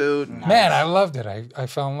Institute. Man, I loved it. I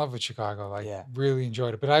fell in love with Chicago. Like really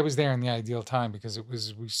enjoyed it. But I was there in the ideal time, because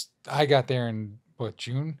I got there in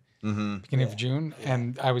June, beginning of June,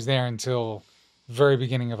 and I was there until very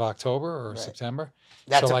beginning of October or September.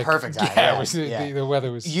 That's a perfect time. Yeah, it was, the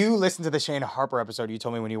weather was... You listened to the Shane Harper episode you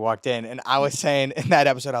told me when you walked in, and I was saying in that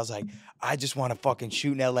episode, I was like, I just want to fucking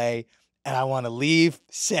shoot in LA, and I want to leave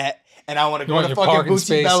set, and I want to go to fucking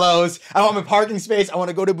Bootsy Bellows. I want my parking space. I want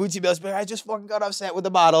to go to Bootsy Bellows, but I just fucking got off set with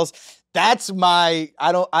the bottles. That's my...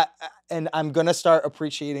 and I'm going to start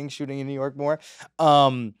appreciating shooting in New York more.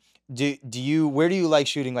 Where do you like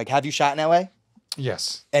shooting? Like, have you shot in LA?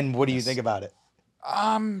 Yes. And what do you think about it?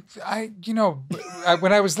 When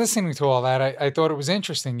I was listening to all that, I thought it was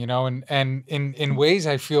interesting, you know, and in ways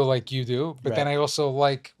I feel like you do, but then I also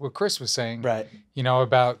like what Chris was saying, you know,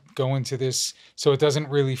 about going to this, so it doesn't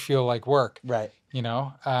really feel like work, you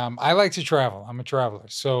know. I like to travel. I'm a traveler,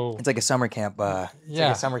 so it's like a summer camp, like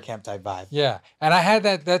a summer camp type vibe. Yeah, and I had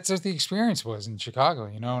that. That's what the experience was in Chicago,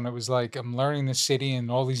 you know, and it was like I'm learning the city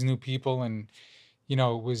and all these new people, and you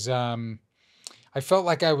know, it was. I felt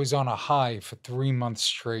like I was on a high for 3 months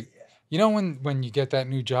straight. You know, when you get that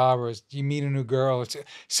new job or you meet a new girl, it's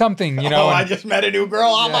something, you know. I just met a new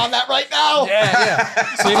girl. I'm on that right now.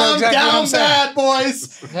 Yeah. So you know exactly I'm down bad,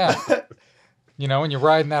 boys. Yeah. You know, and you're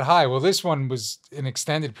riding that high. Well, this one was an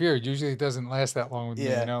extended period. Usually it doesn't last that long with me,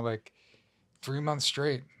 you know, like 3 months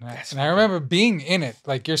straight. And I remember being in it.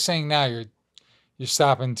 Like you're saying now, you're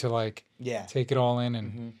stopping to like take it all in.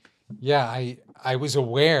 And I was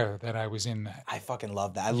aware that I was in that. I fucking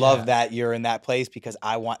love that. I love that you're in that place, because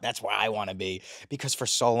that's where I want to be. Because for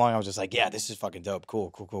so long I was just like, yeah, this is fucking dope.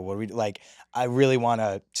 Cool. What do we like? I really want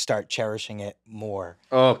to start cherishing it more.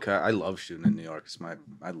 Okay, I love shooting in New York.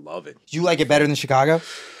 I love it. You like it better than Chicago?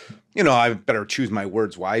 You know, I better choose my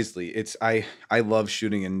words wisely. I love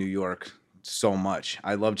shooting in New York so much.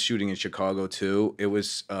 I loved shooting in Chicago too. It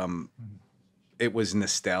was it was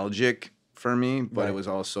nostalgic for me, but it was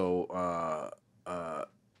also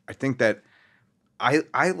I think that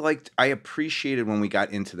I appreciated when we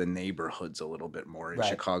got into the neighborhoods a little bit more in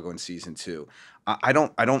Chicago in season 2. I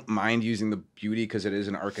don't mind using the beauty because it is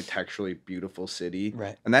an architecturally beautiful city,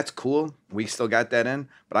 and that's cool. We still got that in,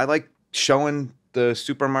 but I like showing the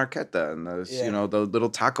supermarketa and those the little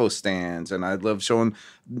taco stands, and I love showing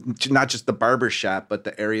not just the barbershop but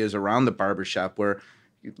the areas around the barbershop where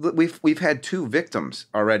we've had 2 victims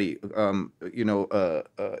already,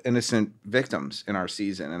 innocent victims in our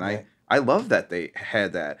season, and I love that they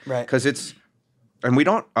had that because it's, and we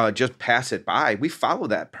don't just pass it by. We follow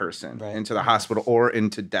that person into the hospital or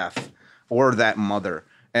into death, or that mother,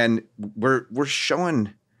 and we're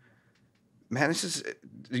showing, man, this is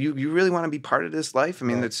you really want to be part of this life. I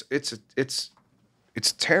mean, it's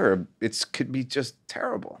terrible. It could be just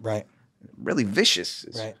terrible, really vicious,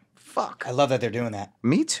 fuck. I love that they're doing that.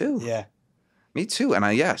 Me too. Yeah. Me too.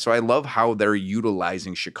 And so I love how they're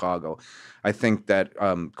utilizing Chicago. I think that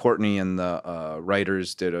Courtney and the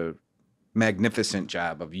writers did a magnificent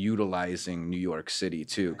job of utilizing New York City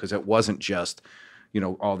too, because it wasn't just,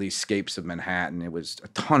 all these scapes of Manhattan. It was a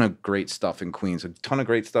ton of great stuff in Queens, a ton of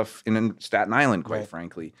great stuff in Staten Island, quite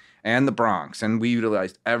frankly, and the Bronx. And we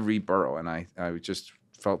utilized every borough. And I just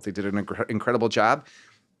felt they did an incredible job,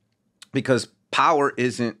 because power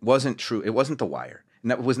wasn't true. It wasn't The Wire. And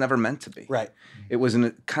that was never meant to be. Right. It was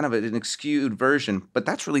kind of an skewed version, but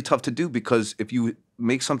that's really tough to do, because if you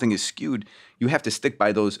make something skewed, you have to stick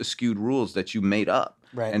by those skewed rules that you made up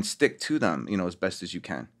and stick to them, as best as you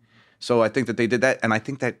can. So I think that they did that, and I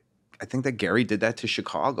think that Gary did that to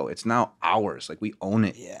Chicago. It's now ours. Like, we own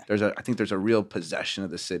it. Yeah. I think there's a real possession of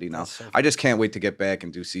the city now. I just can't wait to get back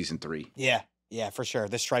and do season 3. Yeah. Yeah, for sure.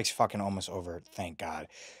 The strike's fucking almost over, thank God.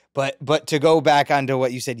 But to go back onto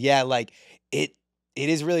what you said, it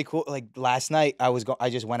is really cool. Like, last night I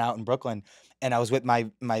just went out in Brooklyn, and I was with my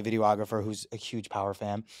videographer, who's a huge Power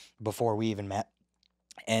fan, before we even met.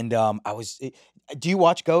 And do you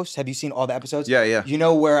watch Ghost? Have you seen all the episodes? Yeah, yeah. You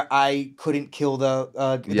know where I couldn't kill the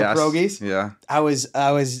pierogies? Yeah.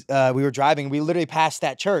 We were driving, we literally passed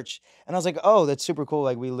that church, and I was like, oh, that's super cool.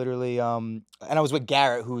 Like, we literally and I was with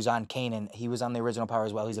Garrett, who's on Kanan. He was on the original Power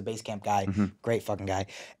as well. He's a base camp guy, great fucking guy.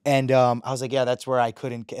 And I was like, yeah, that's where I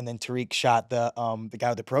couldn't. And then Tariq shot the guy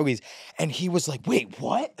with the pierogies, and he was like, wait,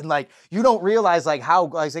 what? And like, you don't realize like how.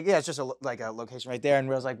 I was like, yeah, it's just a location right there.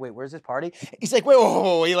 And I was like, wait, where's this party? He's like, wait,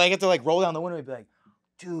 whoa. He like had to like roll down the window and be like,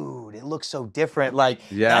 dude, it looks so different. Like,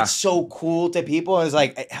 that's so cool to people. And I was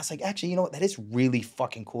like, actually, you know what? That is really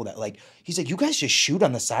fucking cool. That like, he's like, you guys just shoot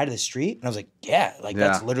on the side of the street? And I was like, yeah,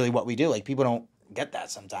 that's literally what we do. Like, people don't get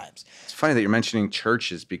that sometimes. It's funny that you're mentioning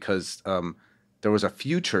churches, because there was a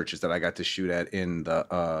few churches that I got to shoot at in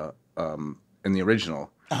the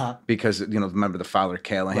original. Because, remember the Fowler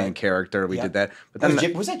Callahan character? We did that. But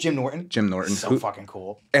then was that Jim Norton? Jim Norton. So fucking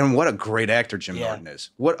cool. And what a great actor Jim Norton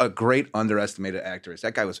is. What a great underestimated actor is.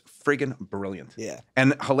 That guy was friggin' brilliant. Yeah.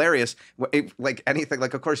 And hilarious. Like anything,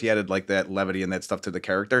 like, of course he added like that levity and that stuff to the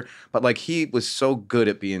character, but like, he was so good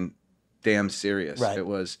at being damn serious. Right.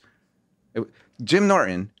 Jim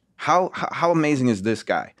Norton, how amazing is this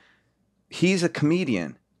guy? He's a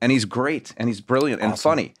comedian, and he's great, and he's brilliant and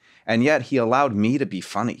funny. And yet he allowed me to be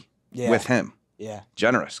funny with him. Yeah.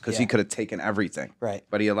 Generous, because he could have taken everything. Right.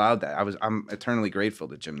 But he allowed that. I'm eternally grateful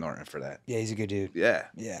to Jim Norton for that. Yeah, he's a good dude. Yeah.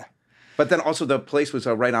 Yeah. But then also the place was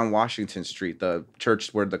right on Washington Street, the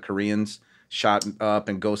church where the Koreans shot up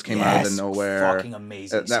and ghosts came out of the nowhere. Fucking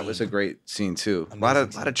amazing. That was a great scene too. A lot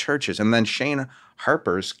of churches. And then Shane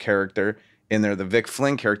Harper's character in there, the Vic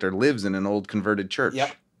Flynn character, lives in an old converted church.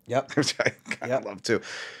 Yep. Which I kind of love too.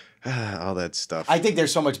 All that stuff. I think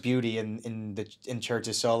there's so much beauty in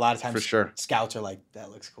churches. So a lot of times, for sure, scouts are like,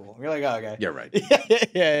 "That looks cool." We're like, "Oh, okay." Yeah, right.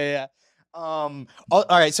 yeah. All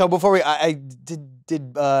right. So before I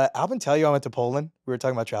did Alvin tell you I went to Poland? We were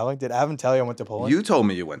talking about traveling. Did Alvin tell you I went to Poland? You told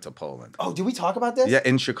me you went to Poland. Oh, did we talk about this? Yeah,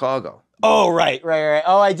 in Chicago. Oh, right.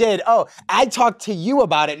 Oh, I did. Oh, I talked to you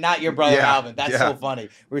about it, not your brother Alvin. That's so funny.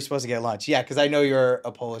 We were supposed to get lunch. Yeah, because I know you're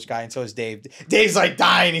a Polish guy, and so is Dave. Dave's like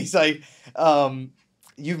dying. He's like,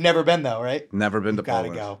 you've never been though, right? Never been to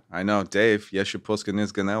Poland. Gotta go. I know, Dave. Jeszcze Polska nie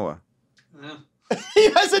zginęła. He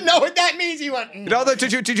doesn't know what that means. He went. No,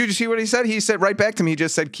 did you see what he said? He said right back to me. He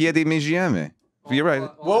just said "Kiedy my żyjemy." You're right.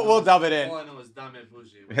 We'll dub it in.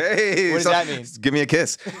 Hey, what does that mean? Give me a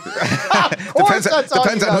kiss. Depends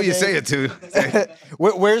on who you say it to.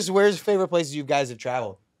 Where's favorite places you guys have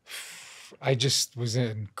traveled? I just was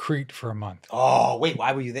in Crete for a month. Oh wait,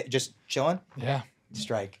 why were you there? Just chilling? Yeah.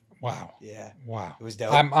 Strike. Wow. Yeah. Wow. It was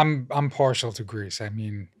dope. I'm partial to Greece. I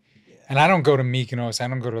mean, And I don't go to Mykonos. I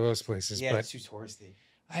don't go to those places. Yeah, but it's too touristy.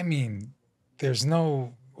 I mean, there's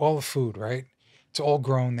no, all the food, right? It's all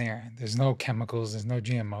grown there. There's no chemicals. There's no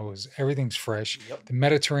GMOs. Everything's fresh. Yep. The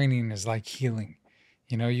Mediterranean is like healing.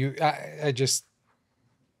 You know, I just,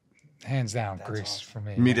 hands down, That's Greece awesome. for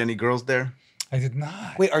me. Meet any girls there? I did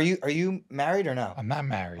not. Wait, are you married or no? I'm not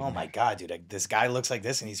married. Oh my God, dude! Like, this guy looks like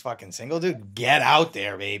this, and he's fucking single, dude. Get out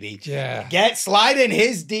there, baby. Yeah. Slide in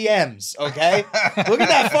his DMs, okay? Look at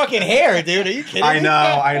that fucking hair, dude. Are you kidding me? I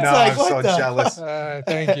know. It's like, I'm what so the jealous.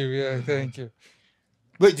 Thank you. Yeah, thank you.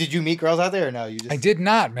 Wait, did you meet girls out there or no? You just I did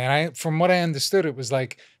not, man. From what I understood, it was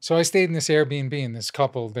like, so I stayed in this Airbnb and this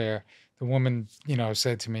couple there, the woman, you know,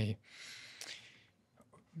 said to me,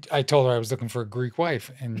 I told her I was looking for a Greek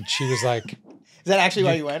wife. And she was like, Is that actually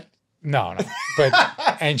why you went? no. But,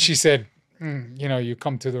 and she said, you know, you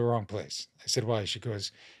come to the wrong place. I said, why? She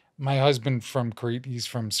goes, my husband from Crete, he's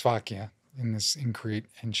from Sfakia in Crete.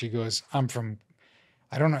 And she goes, I'm from,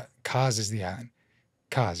 I don't know, Kaz is the island.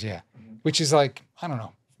 Kaz, yeah. Which is like, I don't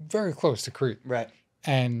know, very close to Crete. Right.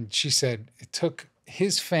 And she said it took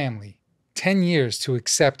his family 10 years to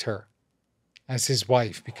accept her as his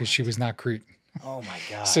wife because she was not Cretan. Oh my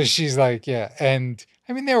God. So she's like, yeah. And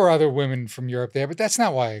I mean, there were other women from Europe there, but that's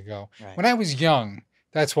not why I go. Right. When I was young,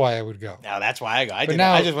 that's why I would go. No, that's why I go. I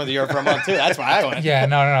now- just went to Europe for a month too. That's why I went. Yeah,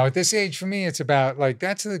 no. At this age, for me, it's about like,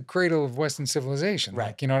 that's the cradle of Western civilization. Right.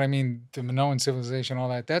 Like, you know what I mean? The Minoan civilization, all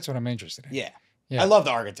that. That's what I'm interested in. Yeah. Yeah. I love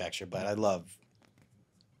the architecture, but I love.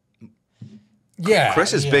 Yeah.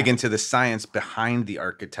 Chris is yeah. big into the science behind the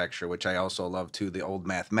architecture, which I also love too. The old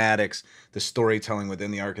mathematics, the storytelling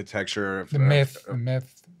within the architecture. The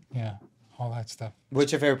myth. Yeah. All that stuff.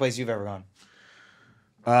 What's your favorite place you've ever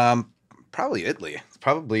gone? Probably Italy. It's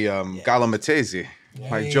probably Galamatese,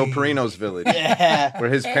 like Joe Perino's village, Yeah. where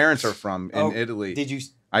his parents are from in Italy. Did you?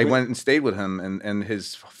 I went and stayed with him and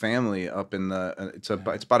his family up in the. It's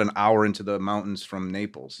about an hour into the mountains from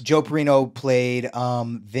Naples. Joe Perino played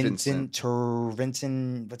Vincent.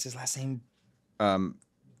 What's his last name?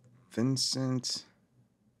 Vincent.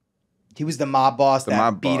 He was the mob boss that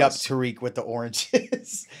mob beat boss. up Tariq with the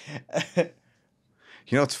oranges.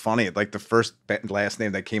 You know, it's funny. Like the first last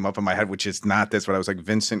name that came up in my head, which is not this, but I was like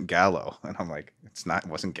Vincent Gallo, and I'm like, it's not. It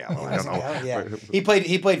wasn't Gallo. I don't know. Yeah. He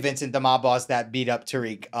played Vincent, the mob boss that beat up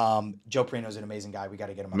Tariq. Joe Perino's an amazing guy. We got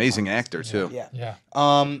to get him. Amazing on the podcast. actor too. Yeah. Yeah.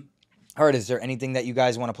 All right. Is there anything that you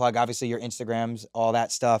guys want to plug? Obviously, your Instagrams, all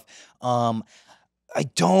that stuff.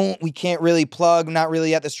 We can't really plug. Not really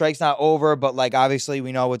yet. The strike's not over, but like obviously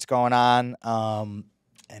we know what's going on. And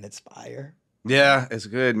it's fire. Yeah, it's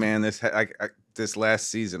good, man. This last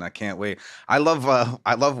season, I can't wait. I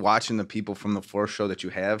love watching the people from the Force show that you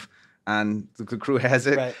have on the crew has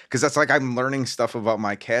it, Right. because that's like I'm learning stuff about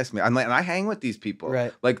my castmate. And I hang with these people,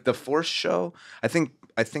 Right. Like the Force show. I think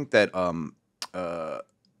that I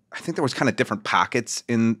think there was kind of different pockets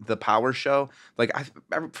in the Power show. Like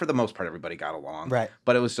for the most part, everybody got along, Right.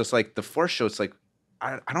 But it was just like the Force show. It's like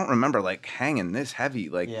I don't remember like hanging this heavy.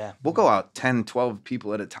 Like Yeah. we'll go out 10, 12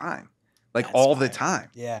 people at a time. Like That's all the fire. time.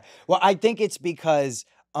 Yeah. Well, I think it's because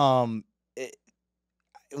I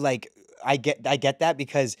get that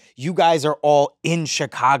because you guys are all in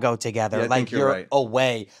Chicago together. Yeah, I like think you're you're right.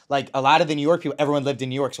 away. Like a lot of the New York people, everyone lived in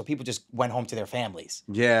New York, so people just went home to their families.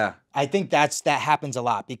 Yeah. I think that happens a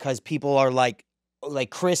lot because people are like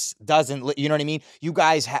Chris doesn't, you know what I mean? You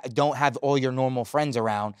guys don't have all your normal friends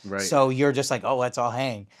around. Right. So you're just like, oh, let's all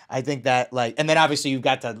hang. I think that and then obviously you've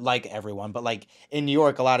got to like everyone, but like in New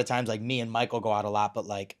York, a lot of times like me and Michael go out a lot, but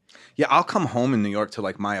like. Yeah, I'll come home in New York to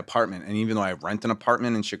like my apartment. And even though I rent an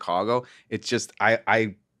apartment in Chicago, it's just,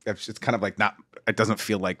 it's kind of like it doesn't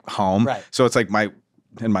feel like home. Right. So it's like my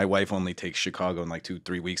wife only takes Chicago in like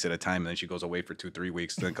 2-3 weeks at a time. And then she goes away for 2-3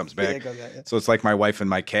 weeks and then comes back. Yeah, go back, yeah. So it's like my wife and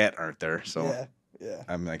my cat aren't there. So Yeah.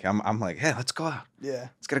 I'm like, hey, let's go out. Yeah.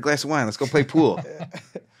 Let's get a glass of wine. Let's go play pool.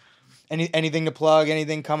 Anything to plug?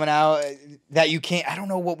 Anything coming out that you can't? I don't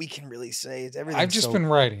know what we can really say. It's everything. I've just been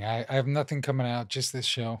writing. I have nothing coming out, just this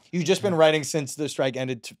show. You've just been writing since the strike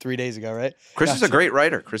ended 3 days ago, right? Chris is a great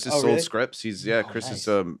writer. Chris has sold really? scripts. Chris nice.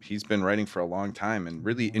 is he's been writing for a long time and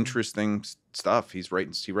really interesting stuff. He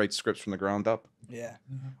writes scripts from the ground up. Yeah.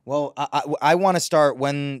 Well, I want to start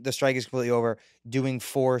when the strike is completely over doing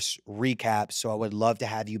Force recaps. So I would love to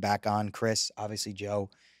have you back on, Chris. Obviously, Joe.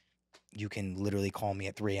 You can literally call me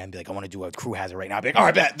at 3 a.m. and be like, I want to do a crew hazard right now. I'll be like, all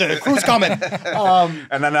right, bet the crew's coming.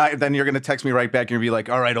 And then you're gonna text me right back. You're gonna be like,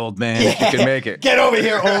 all right, old man, you can make it. Get over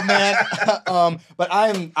here, old man. But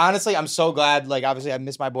I'm so glad. Like, obviously, I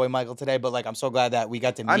miss my boy Michael today, but like, I'm so glad that we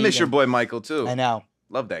got to meet. I miss your him. boy Michael too. I know.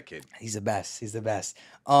 Love that kid. He's the best. He's the best.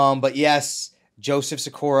 But yes, Joseph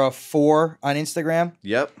Sikora 4 on Instagram.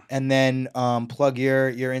 Yep. And then plug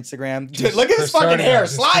your Instagram. Dude, look at his fucking hair.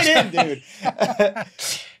 Slide in, dude.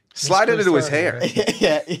 Slide it into his hair.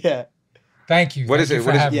 Yeah. Thank you. What is it?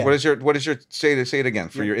 What is your say it again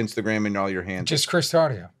for your Instagram and all your hands? Just Chris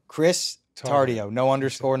Tardio. Chris Tardio. No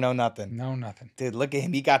underscore, no nothing. No nothing. Dude, look at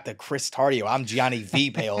him. He got the Chris Tardio. I'm Gianni V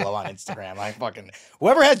Paolo on Instagram. I fucking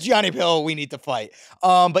whoever has Gianni Paolo, we need to fight.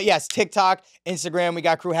 But yes, TikTok, Instagram, we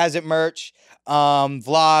got Crew Has It merch,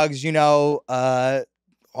 vlogs, you know,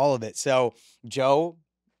 all of it. So Joe,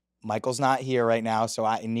 Michael's not here right now, so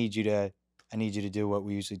I need you to do what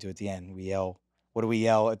we usually do at the end. We yell. What do we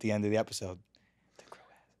yell at the end of the episode?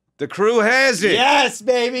 The crew has it. Yes,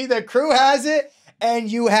 baby. The crew has it.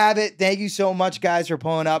 And you have it. Thank you so much, guys, for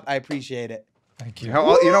pulling up. I appreciate it. Thank you. You know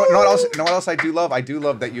what else I do love? I do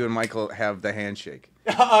love that you and Michael have the handshake.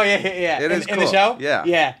 Oh, yeah. It is in cool. the show?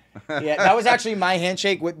 Yeah. That was actually my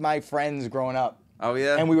handshake with my friends growing up. Oh,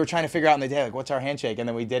 yeah? And we were trying to figure out in the day, like, what's our handshake? And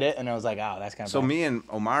then we did it, and I was like, oh, that's kind of So bad. me and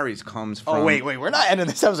Omari's comes from... Oh, wait. We're not ending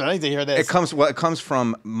this episode. I need to hear this. It comes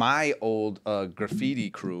from my old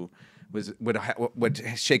graffiti crew. Would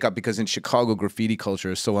shake up because in Chicago graffiti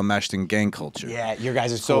culture is so enmeshed in gang culture. Yeah, your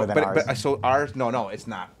guys are cooler than ours. But so ours, no, it's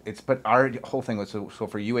not. But our whole thing was so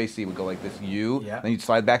for UAC would go like this, then you'd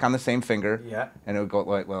slide back on the same finger, and it would go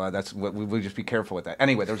like, well, that's what we would just be careful with that.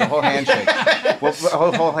 Anyway, there was a whole handshake.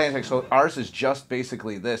 A whole handshake. So ours is just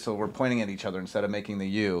basically this. So we're pointing at each other instead of making the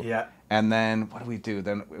U. Yeah. And then what do we do?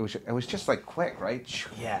 Then it was just like quick, right?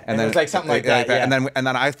 Yeah. And then it was like something like that. Yeah. And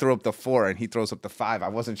then I throw up the 4 and he throws up the 5. I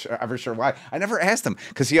wasn't ever sure why. I never asked him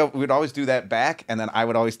because we'd always do that back, and then I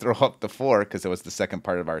would always throw up the 4 because it was the second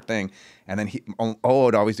part of our thing, and then he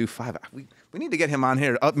would always do 5. We need to get him on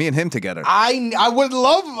here, me and him together. I would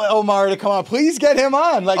love Omar to come on. Please get him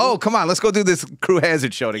on. Like, oh, come on, let's go do this Crew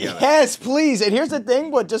Hazard show together. Yes, please. And here's the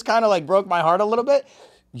thing, what just kind of like broke my heart a little bit.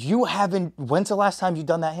 When's the last time you've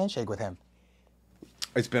done that handshake with him?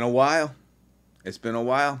 It's been a while.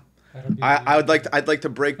 I'd like to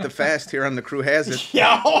break the fast here on the Crew Hazard.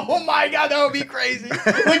 Yeah, oh my God, that would be crazy. Look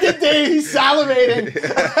at Dave, he's salivating.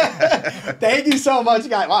 Thank you so much,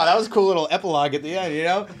 guys. Wow, that was a cool little epilogue at the end, you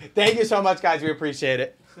know? Thank you so much, guys. We appreciate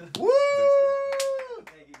it. Woo!